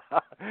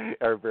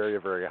are very,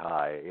 very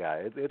high. Yeah,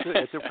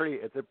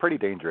 it's a pretty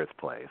dangerous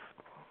place.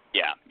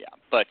 Yeah.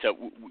 But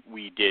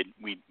we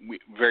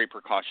very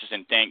precautious,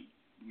 and thank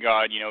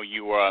God, you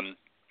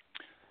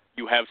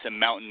have some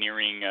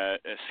mountaineering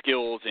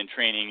skills and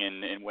training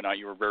and whatnot.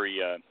 You were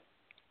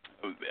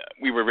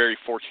we were very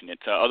fortunate.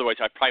 Otherwise,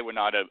 I probably would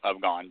not have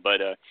gone.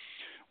 But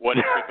what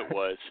a trip it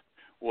was!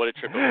 What a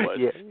trip it was!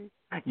 Yeah,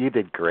 you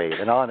did great.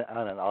 And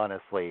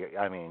honestly,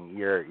 I mean,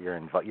 you're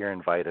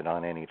invited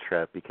on any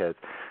trip, because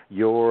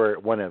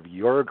one of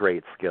your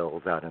great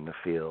skills out in the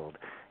field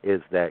is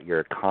that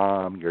you're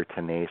calm, you're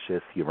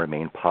tenacious, you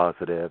remain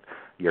positive,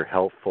 you're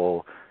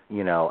helpful.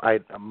 My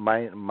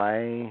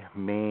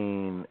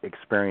main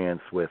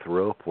experience with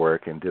rope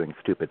work and doing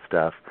stupid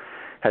stuff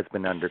has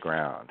been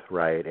underground,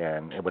 right,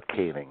 and with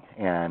caving.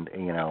 And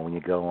when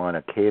you go on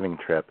a caving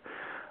trip,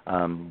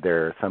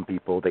 there are some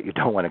people that you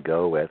don't want to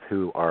go with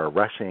who are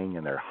rushing,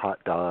 and they're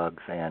hot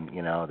dogs, and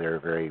they're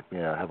very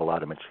have a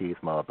lot of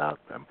machismo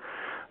about them.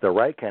 The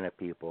right kind of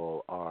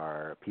people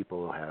are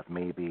people who have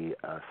maybe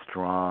a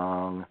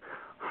strong,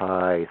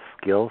 high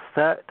skill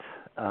set,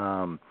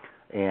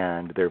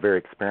 and they're very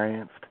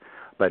experienced.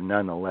 But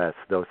nonetheless,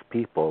 those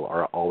people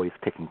are always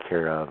taking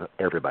care of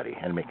everybody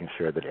and making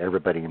sure that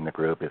everybody in the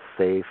group is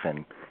safe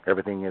and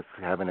everything is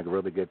having a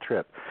really good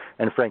trip.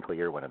 And frankly,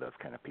 you're one of those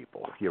kind of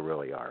people. You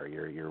really are.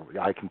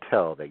 I can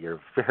tell that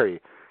you're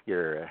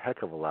a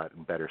heck of a lot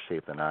in better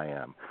shape than I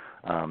am,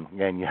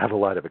 and you have a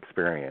lot of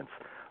experience.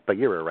 But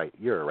you're right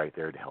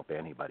there to help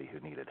anybody who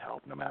needed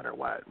help, no matter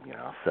what.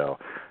 So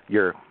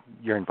you're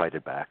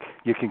invited back.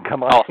 You can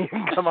come on. You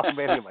can come on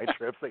many of my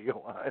trips that you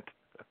want.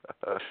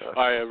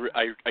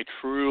 I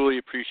truly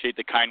appreciate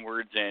the kind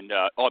words, and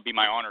it'd be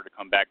my honor to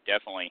come back.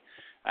 Definitely,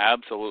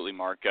 absolutely,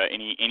 Mark.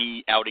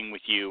 Any outing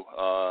with you,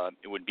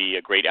 it would be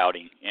a great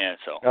outing. Yeah.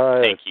 So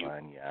thank you.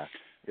 Fun, yeah.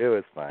 It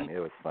was fun.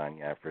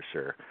 Yeah, for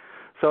sure.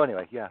 So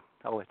anyway, yeah,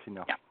 I'll let you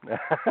know.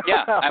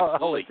 Yeah, absolutely.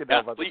 I'll let you know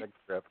about the next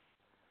trip.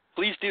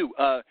 Please do,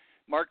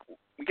 Mark.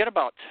 We got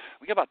about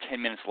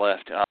 10 minutes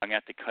left. I'm gonna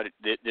have to cut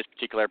this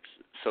particular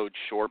episode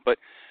short, but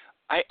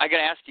I got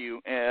to ask you: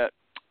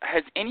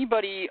 has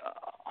anybody,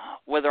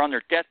 whether on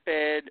their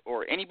deathbed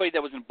or anybody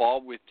that was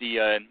involved with the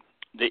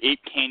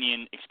Ape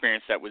Canyon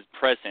experience that was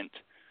present,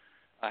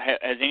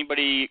 has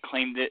anybody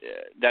claimed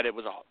that it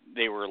was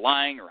they were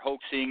lying or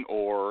hoaxing?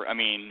 Or I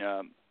mean,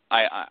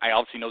 I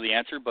obviously know the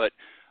answer, but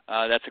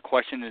that's a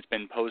question that's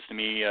been posed to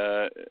me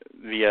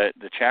via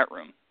the chat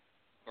room.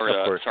 Or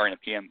in a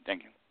PM.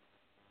 Thank you.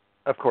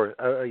 Of course,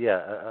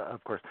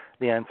 of course.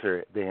 The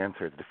answer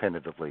is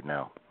definitively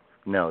no.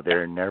 No,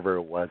 there never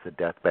was a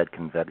deathbed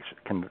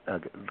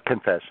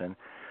confession.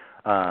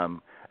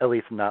 At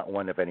least not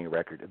one of any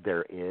record.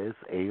 There is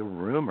a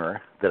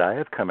rumor that I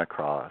have come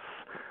across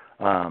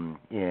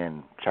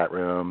in chat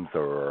rooms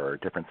or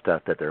different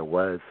stuff that there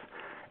was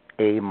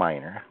a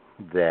miner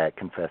that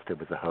confessed it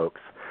was a hoax.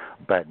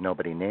 but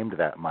nobody named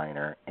that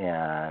miner.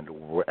 And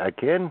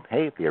again,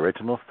 hey, the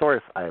original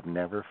source, I have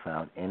never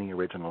found any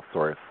original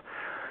source,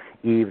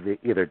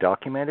 either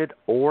documented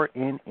or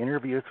in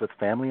interviews with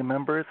family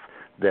members,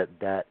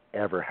 that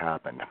ever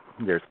happened.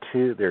 There's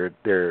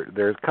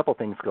a couple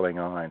things going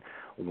on.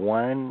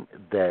 One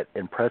that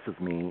impresses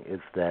me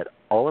is that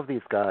all of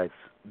these guys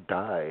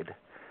died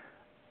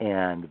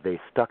and they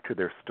stuck to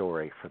their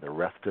story for the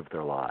rest of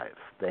their lives.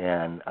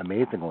 And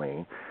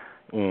amazingly,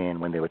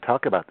 when they would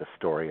talk about the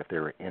story, if they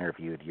were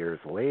interviewed years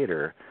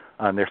later,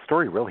 their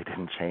story really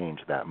didn't change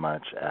that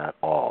much at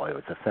all. It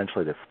was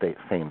essentially the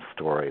same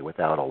story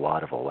without a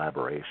lot of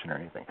elaboration or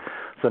anything.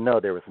 So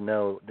no, there was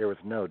no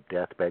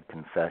deathbed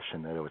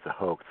confession that it was a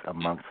hoax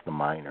amongst the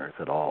miners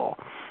at all.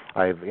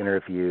 I've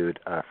interviewed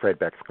Fred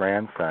Beck's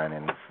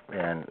grandson,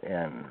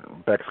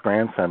 and Beck's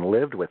grandson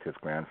lived with his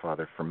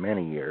grandfather for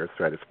many years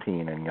throughout his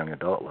teen and young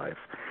adult life.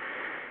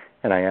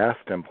 And I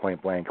asked him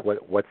point blank,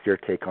 what's your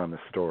take on the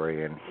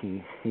story? And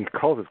he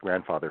called his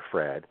grandfather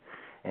Fred,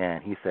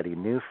 and he said he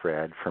knew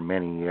Fred for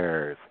many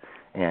years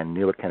and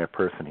knew what kind of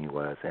person he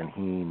was, and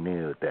he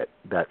knew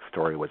that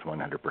story was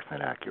 100%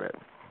 accurate.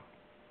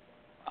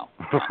 Wow.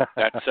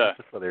 That's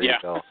so there you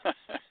go.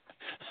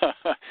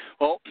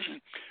 Well,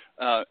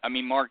 I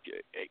mean, Mark,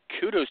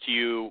 kudos to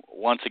you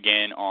once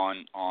again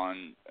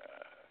on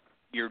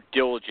your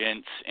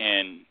diligence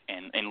and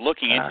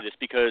looking into this,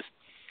 because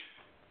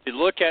to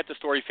look at the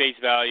story face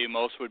value,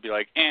 most would be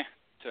like,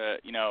 there's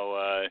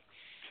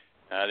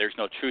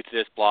no truth to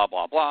this, blah,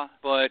 blah, blah.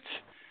 But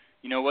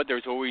you know what?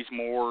 There's always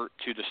more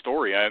to the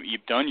story.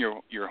 You've done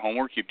your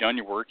homework. You've done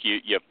your work.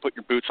 You've put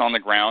your boots on the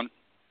ground.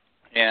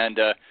 And,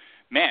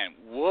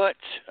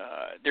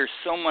 there's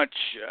so much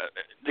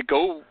to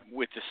go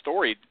with the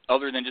story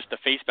other than just the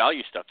face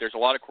value stuff. There's a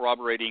lot of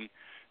corroborating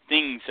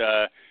things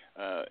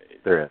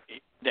there is.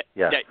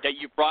 that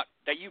you brought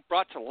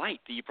to light,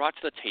 that you brought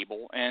to the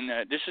table, and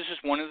this is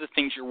just one of the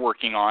things you're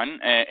working on,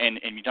 and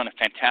you've done a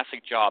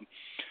fantastic job.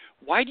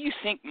 Why do you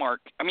think,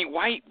 Mark? I mean,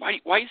 why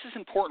is this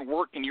important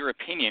work, in your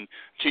opinion,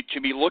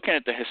 to be looking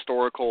at the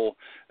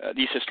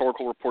these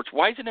historical reports?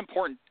 Why is it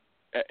important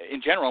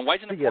in general, and why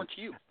is it important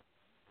to you?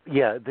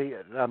 Yeah,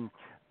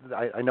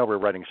 I know we're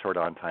running short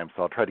on time,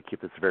 so I'll try to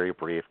keep this very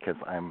brief, because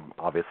I'm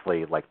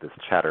obviously like this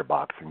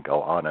chatterbox and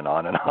go on and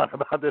on and on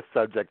about this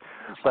subject.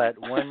 But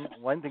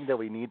one thing that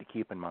we need to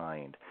keep in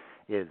mind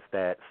is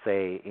that,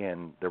 say,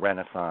 in the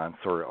Renaissance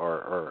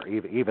or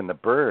even the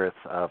birth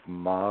of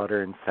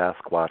modern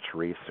Sasquatch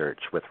research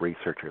with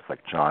researchers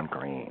like John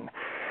Green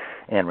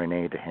and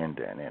Rene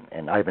DeHinden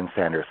and Ivan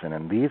Sanderson,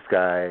 and these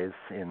guys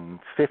in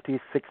 50s,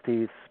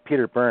 60s,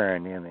 Peter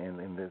Byrne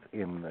in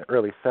the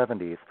early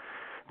 70s,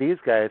 these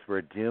guys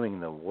were doing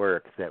the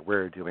work that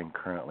we're doing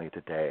currently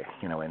today,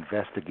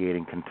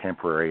 investigating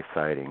contemporary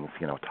sightings,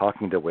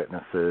 talking to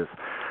witnesses,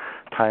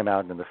 time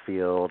out in the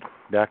field,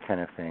 that kind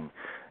of thing.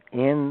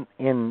 In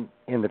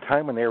the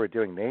time when they were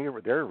doing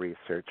their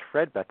research,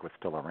 Fred Beck was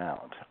still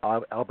around.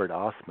 Albert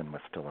Ostman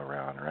was still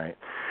around, right?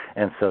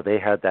 And so they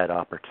had that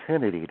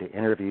opportunity to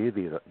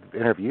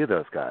interview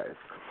those guys.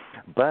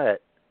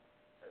 But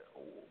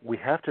we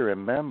have to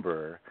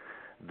remember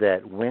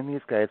that when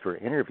these guys were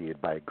interviewed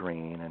by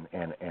Green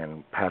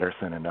and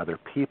Patterson and other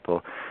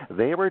people,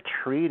 they were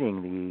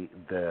treating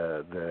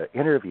the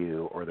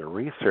interview or the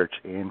research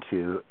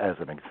into, as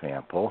an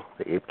example,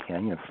 the Ape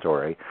Canyon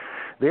story,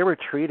 they were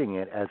treating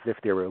it as if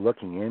they were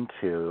looking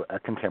into a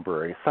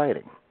contemporary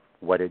sighting.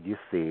 What did you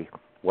see?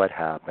 What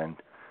happened?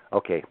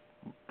 Okay,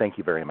 thank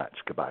you very much.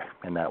 Goodbye.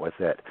 And that was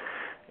it.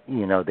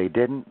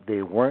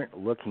 They weren't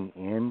looking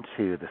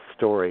into the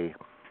story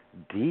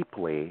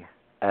deeply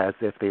as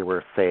if they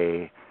were,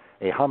 say,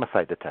 a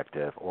homicide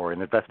detective or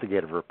an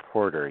investigative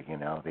reporter.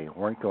 They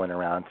weren't going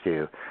around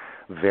to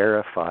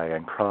verify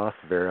and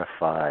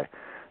cross-verify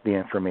the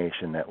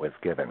information that was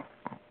given.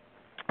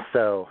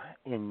 So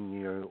when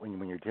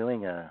you're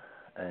doing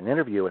an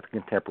interview with a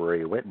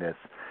contemporary witness,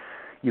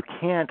 you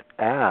can't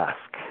ask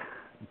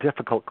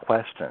difficult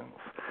questions,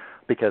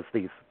 because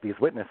these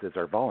witnesses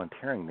are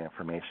volunteering the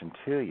information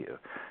to you.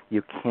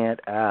 You can't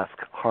ask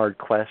hard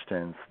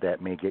questions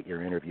that may get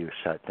your interview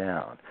shut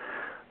down.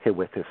 Okay,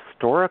 with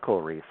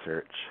historical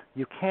research,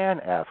 you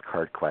can ask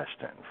hard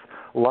questions,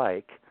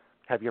 like,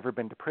 have you ever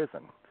been to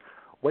prison?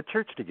 What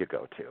church did you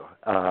go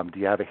to? Do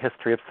you have a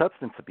history of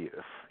substance abuse?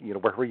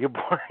 Where were you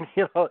born?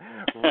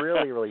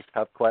 Really, really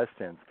tough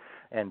questions.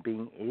 And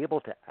being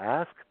able to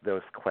ask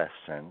those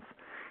questions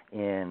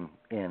in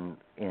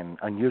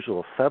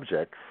unusual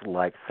subjects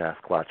like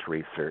Sasquatch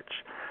research,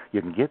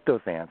 you can get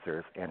those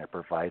answers, and it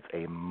provides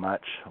a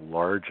much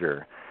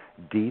larger,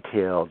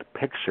 detailed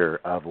picture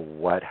of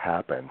what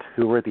happened.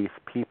 Who were these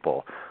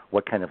people?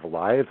 What kind of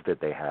lives did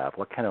they have?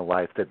 What kind of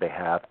lives did they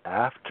have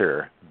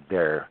after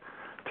their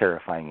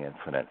terrifying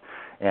incident?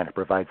 And it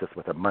provides us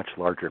with a much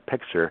larger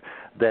picture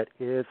that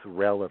is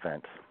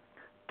relevant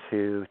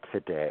to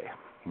today,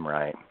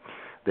 right?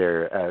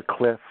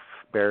 Cliff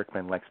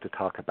Barackman likes to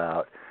talk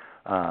about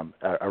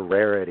a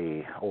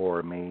rarity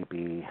or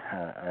maybe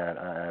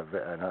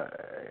an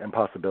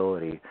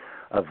impossibility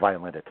of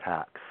violent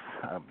attacks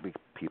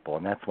people,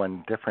 and that's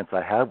one difference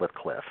I have with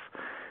Cliff,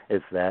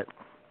 is that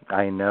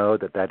I know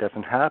that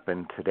doesn't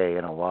happen today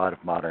in a lot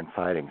of modern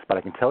sightings, but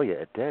I can tell you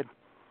it did.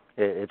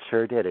 It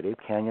sure did. At Ape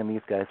Canyon,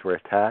 these guys were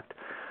attacked.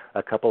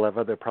 A couple of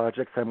other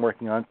projects I'm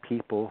working on,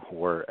 people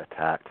were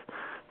attacked.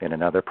 In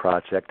another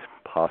project,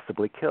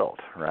 possibly killed,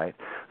 right?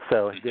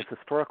 So this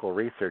historical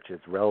research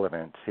is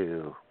relevant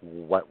to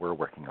what we're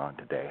working on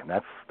today, and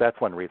that's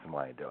one reason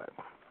why I do it.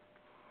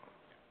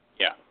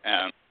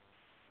 Yeah.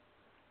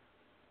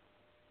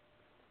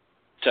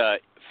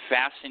 It's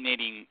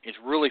fascinating. It's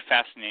really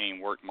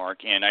fascinating work,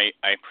 Mark, and I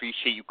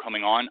appreciate you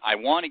coming on. I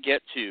want to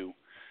get to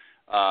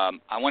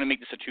I want to make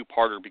this a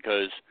two-parter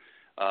because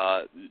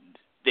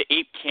the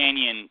Ape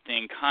Canyon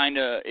thing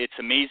it's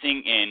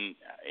amazing, and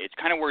it's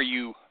kind of where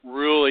you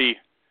really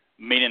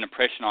made an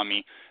impression on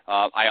me.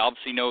 I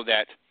obviously know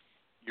that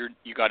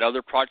you got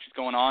other projects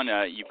going on.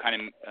 You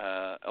kind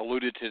of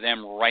alluded to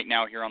them right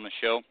now here on the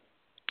show.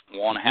 I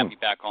want to have you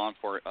back on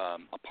for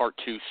a part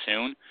 2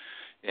 soon.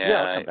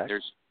 I'll come back.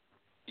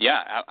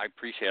 I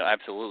appreciate it,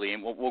 absolutely,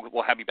 and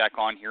we'll have you back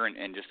on here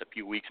in just a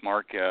few weeks,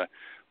 Mark.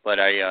 But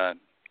I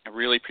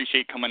really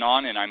appreciate coming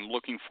on, and I'm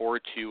looking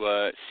forward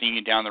to seeing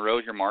you down the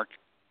road here, Mark.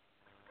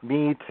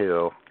 Me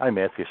too. I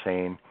miss you,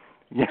 Shane.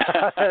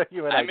 Yeah,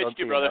 you and I miss don't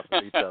you, see brother. enough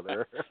of each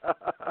other.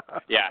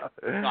 Yeah,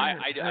 no,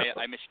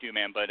 I miss you,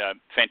 man. But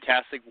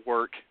fantastic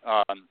work.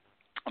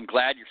 I'm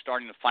glad you're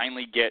starting to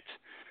finally get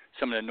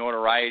some of the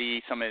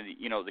notoriety, some of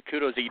the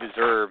kudos that you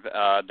deserve.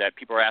 That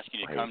people are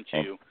asking you to come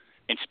to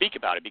and speak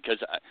about it, because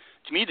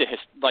to me,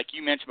 like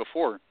you mentioned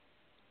before,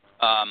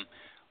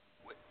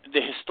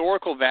 the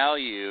historical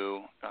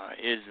value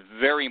is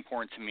very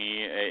important to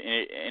me,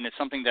 and it's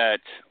something that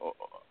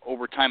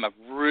over time I've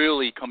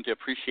really come to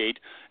appreciate.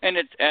 And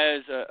it's,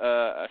 as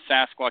a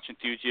Sasquatch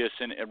enthusiast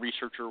and a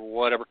researcher or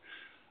whatever,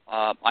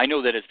 I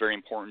know that it's very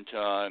important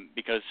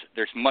because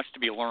there's much to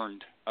be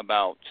learned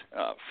about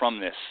from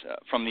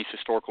these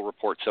historical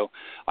reports. So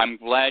I'm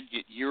glad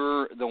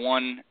you're the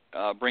one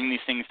bringing these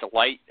things to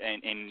light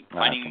and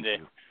finding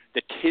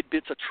the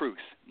tidbits of truth,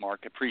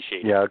 Mark.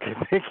 Appreciate it. Yeah, okay,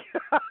 thank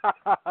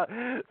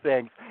you.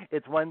 Thanks.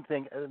 It's one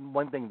thing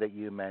that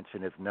you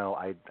mentioned is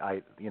I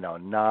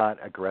not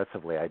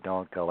aggressively. I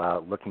don't go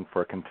out looking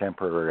for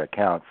contemporary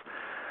accounts,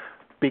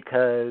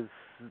 because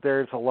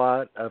there's a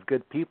lot of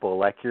good people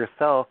like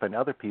yourself and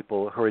other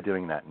people who are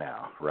doing that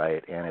now,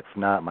 right? And it's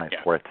not my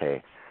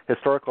forte.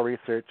 Historical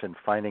research and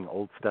finding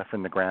old stuff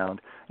in the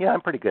ground, I'm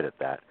pretty good at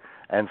that.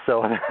 And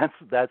so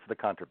that's the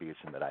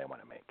contribution that I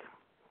want to make.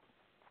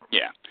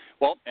 Yeah.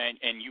 Well,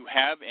 and you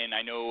have, and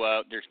I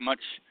know there's much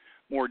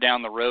more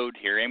down the road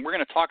here, and we're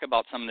going to talk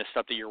about some of the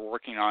stuff that you're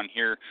working on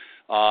here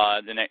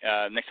the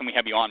next time we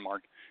have you on,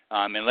 Mark,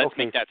 and let's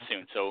make that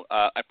soon. So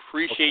I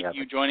appreciate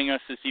you joining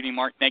us this evening,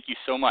 Mark. Thank you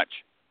so much.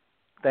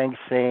 Thanks,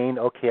 Shane.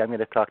 Okay, I'm going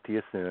to talk to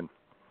you soon.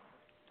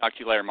 Talk to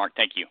you later, Mark.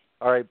 Thank you.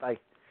 All right, bye.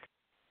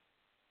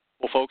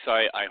 Well, folks,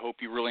 I hope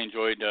you really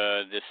enjoyed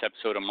this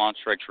episode of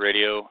Monster X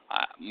Radio.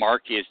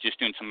 Mark is just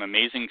doing some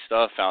amazing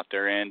stuff out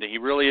there, and he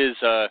really is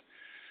an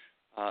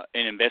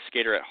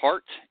investigator at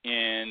heart.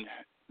 And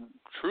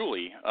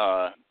truly,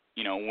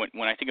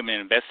 when I think of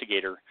an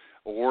investigator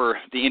or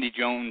the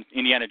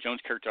Indiana Jones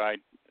character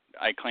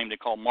I claim to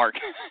call Mark,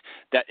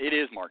 that it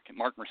is Mark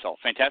Myrsell.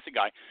 Fantastic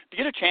guy. If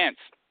you get a chance,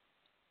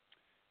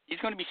 he's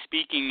going to be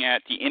speaking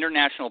at the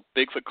International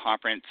Bigfoot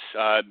Conference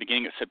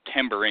beginning of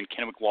September in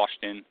Kennewick,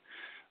 Washington,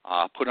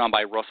 put on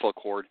by Russell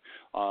Accord.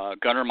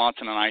 Gunnar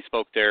Monson and I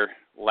spoke there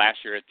last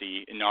year at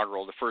the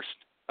first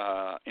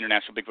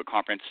International Bigfoot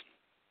Conference.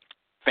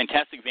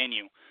 Fantastic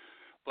venue.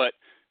 But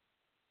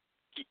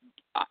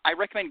I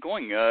recommend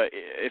going.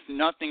 If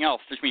nothing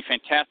else, there's going to be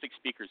fantastic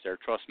speakers there,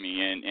 trust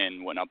me,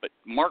 and whatnot. But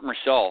Marc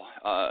Myrsell,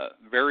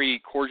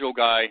 very cordial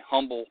guy,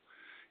 humble,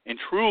 and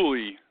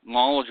truly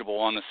knowledgeable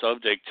on the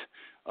subject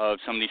of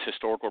some of these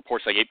historical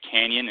reports like Ape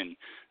Canyon and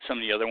some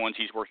of the other ones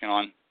he's working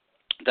on,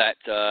 that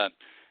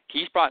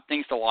he's brought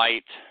things to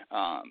light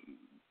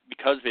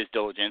because of his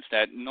diligence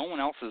that no one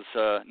else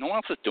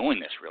is doing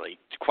this, really.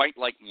 It's quite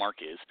like Mark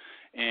is,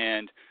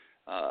 and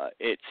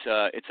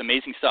it's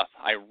amazing stuff.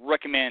 I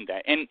recommend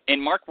that.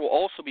 And Mark will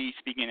also be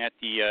speaking at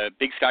the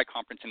Big Sky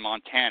Conference in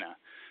Montana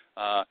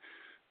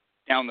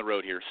down the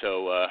road here.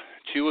 So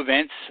 2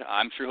 events.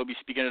 I'm sure he'll be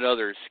speaking at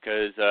others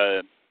because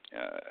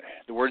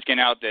the word's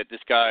getting out that this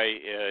guy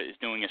is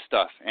doing his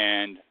stuff.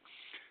 And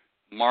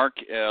Mark,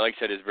 like I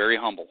said, is very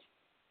humble.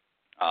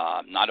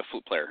 Not a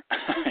flute player.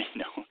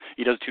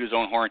 He doesn't toot his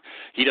own horn.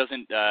 He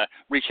doesn't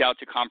reach out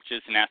to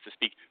conferences and ask to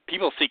speak.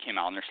 People seek him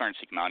out, and they're starting to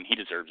seek him out, and he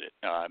deserves it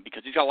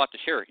because he's got a lot to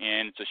share,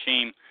 and it's a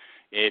shame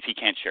if he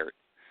can't share it.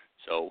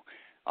 So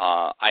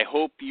I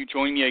hope you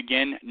join me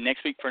again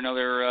next week for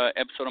another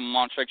episode of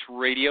Monster X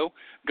Radio.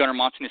 Gunnar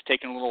Monson is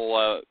taking a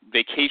little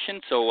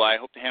vacation, so I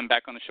hope to have him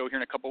back on the show here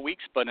in a couple of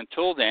weeks. But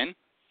until then,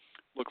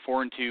 look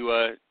forward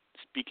to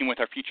speaking with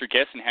our future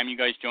guests and having you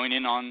guys join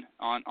in on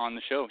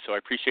the show. So I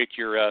appreciate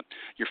your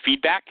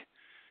feedback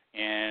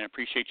and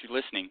appreciate you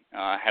listening.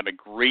 Have a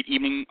great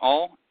evening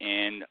all,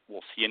 and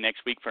we'll see you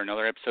next week for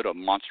another episode of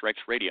Monster X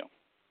Radio.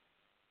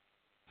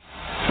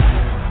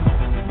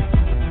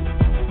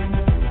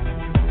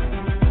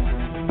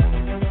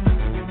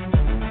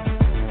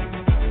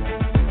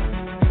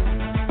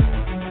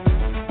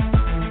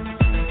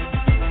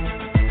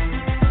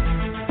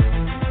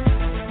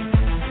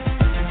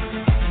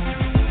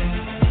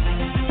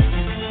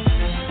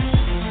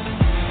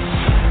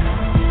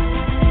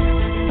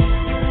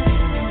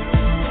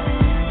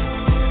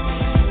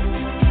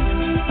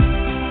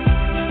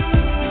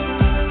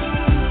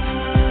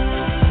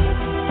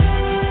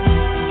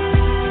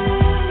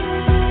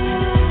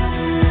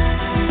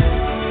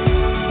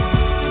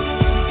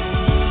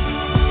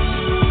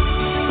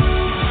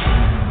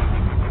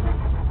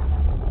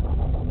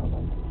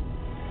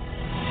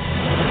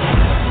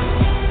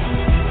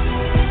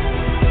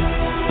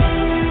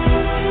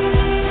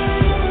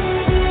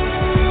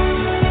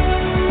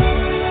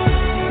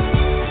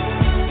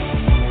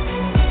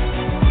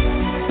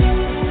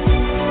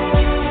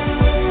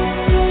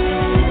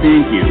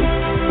 Thank you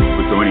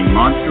for joining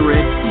Monster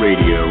X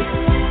Radio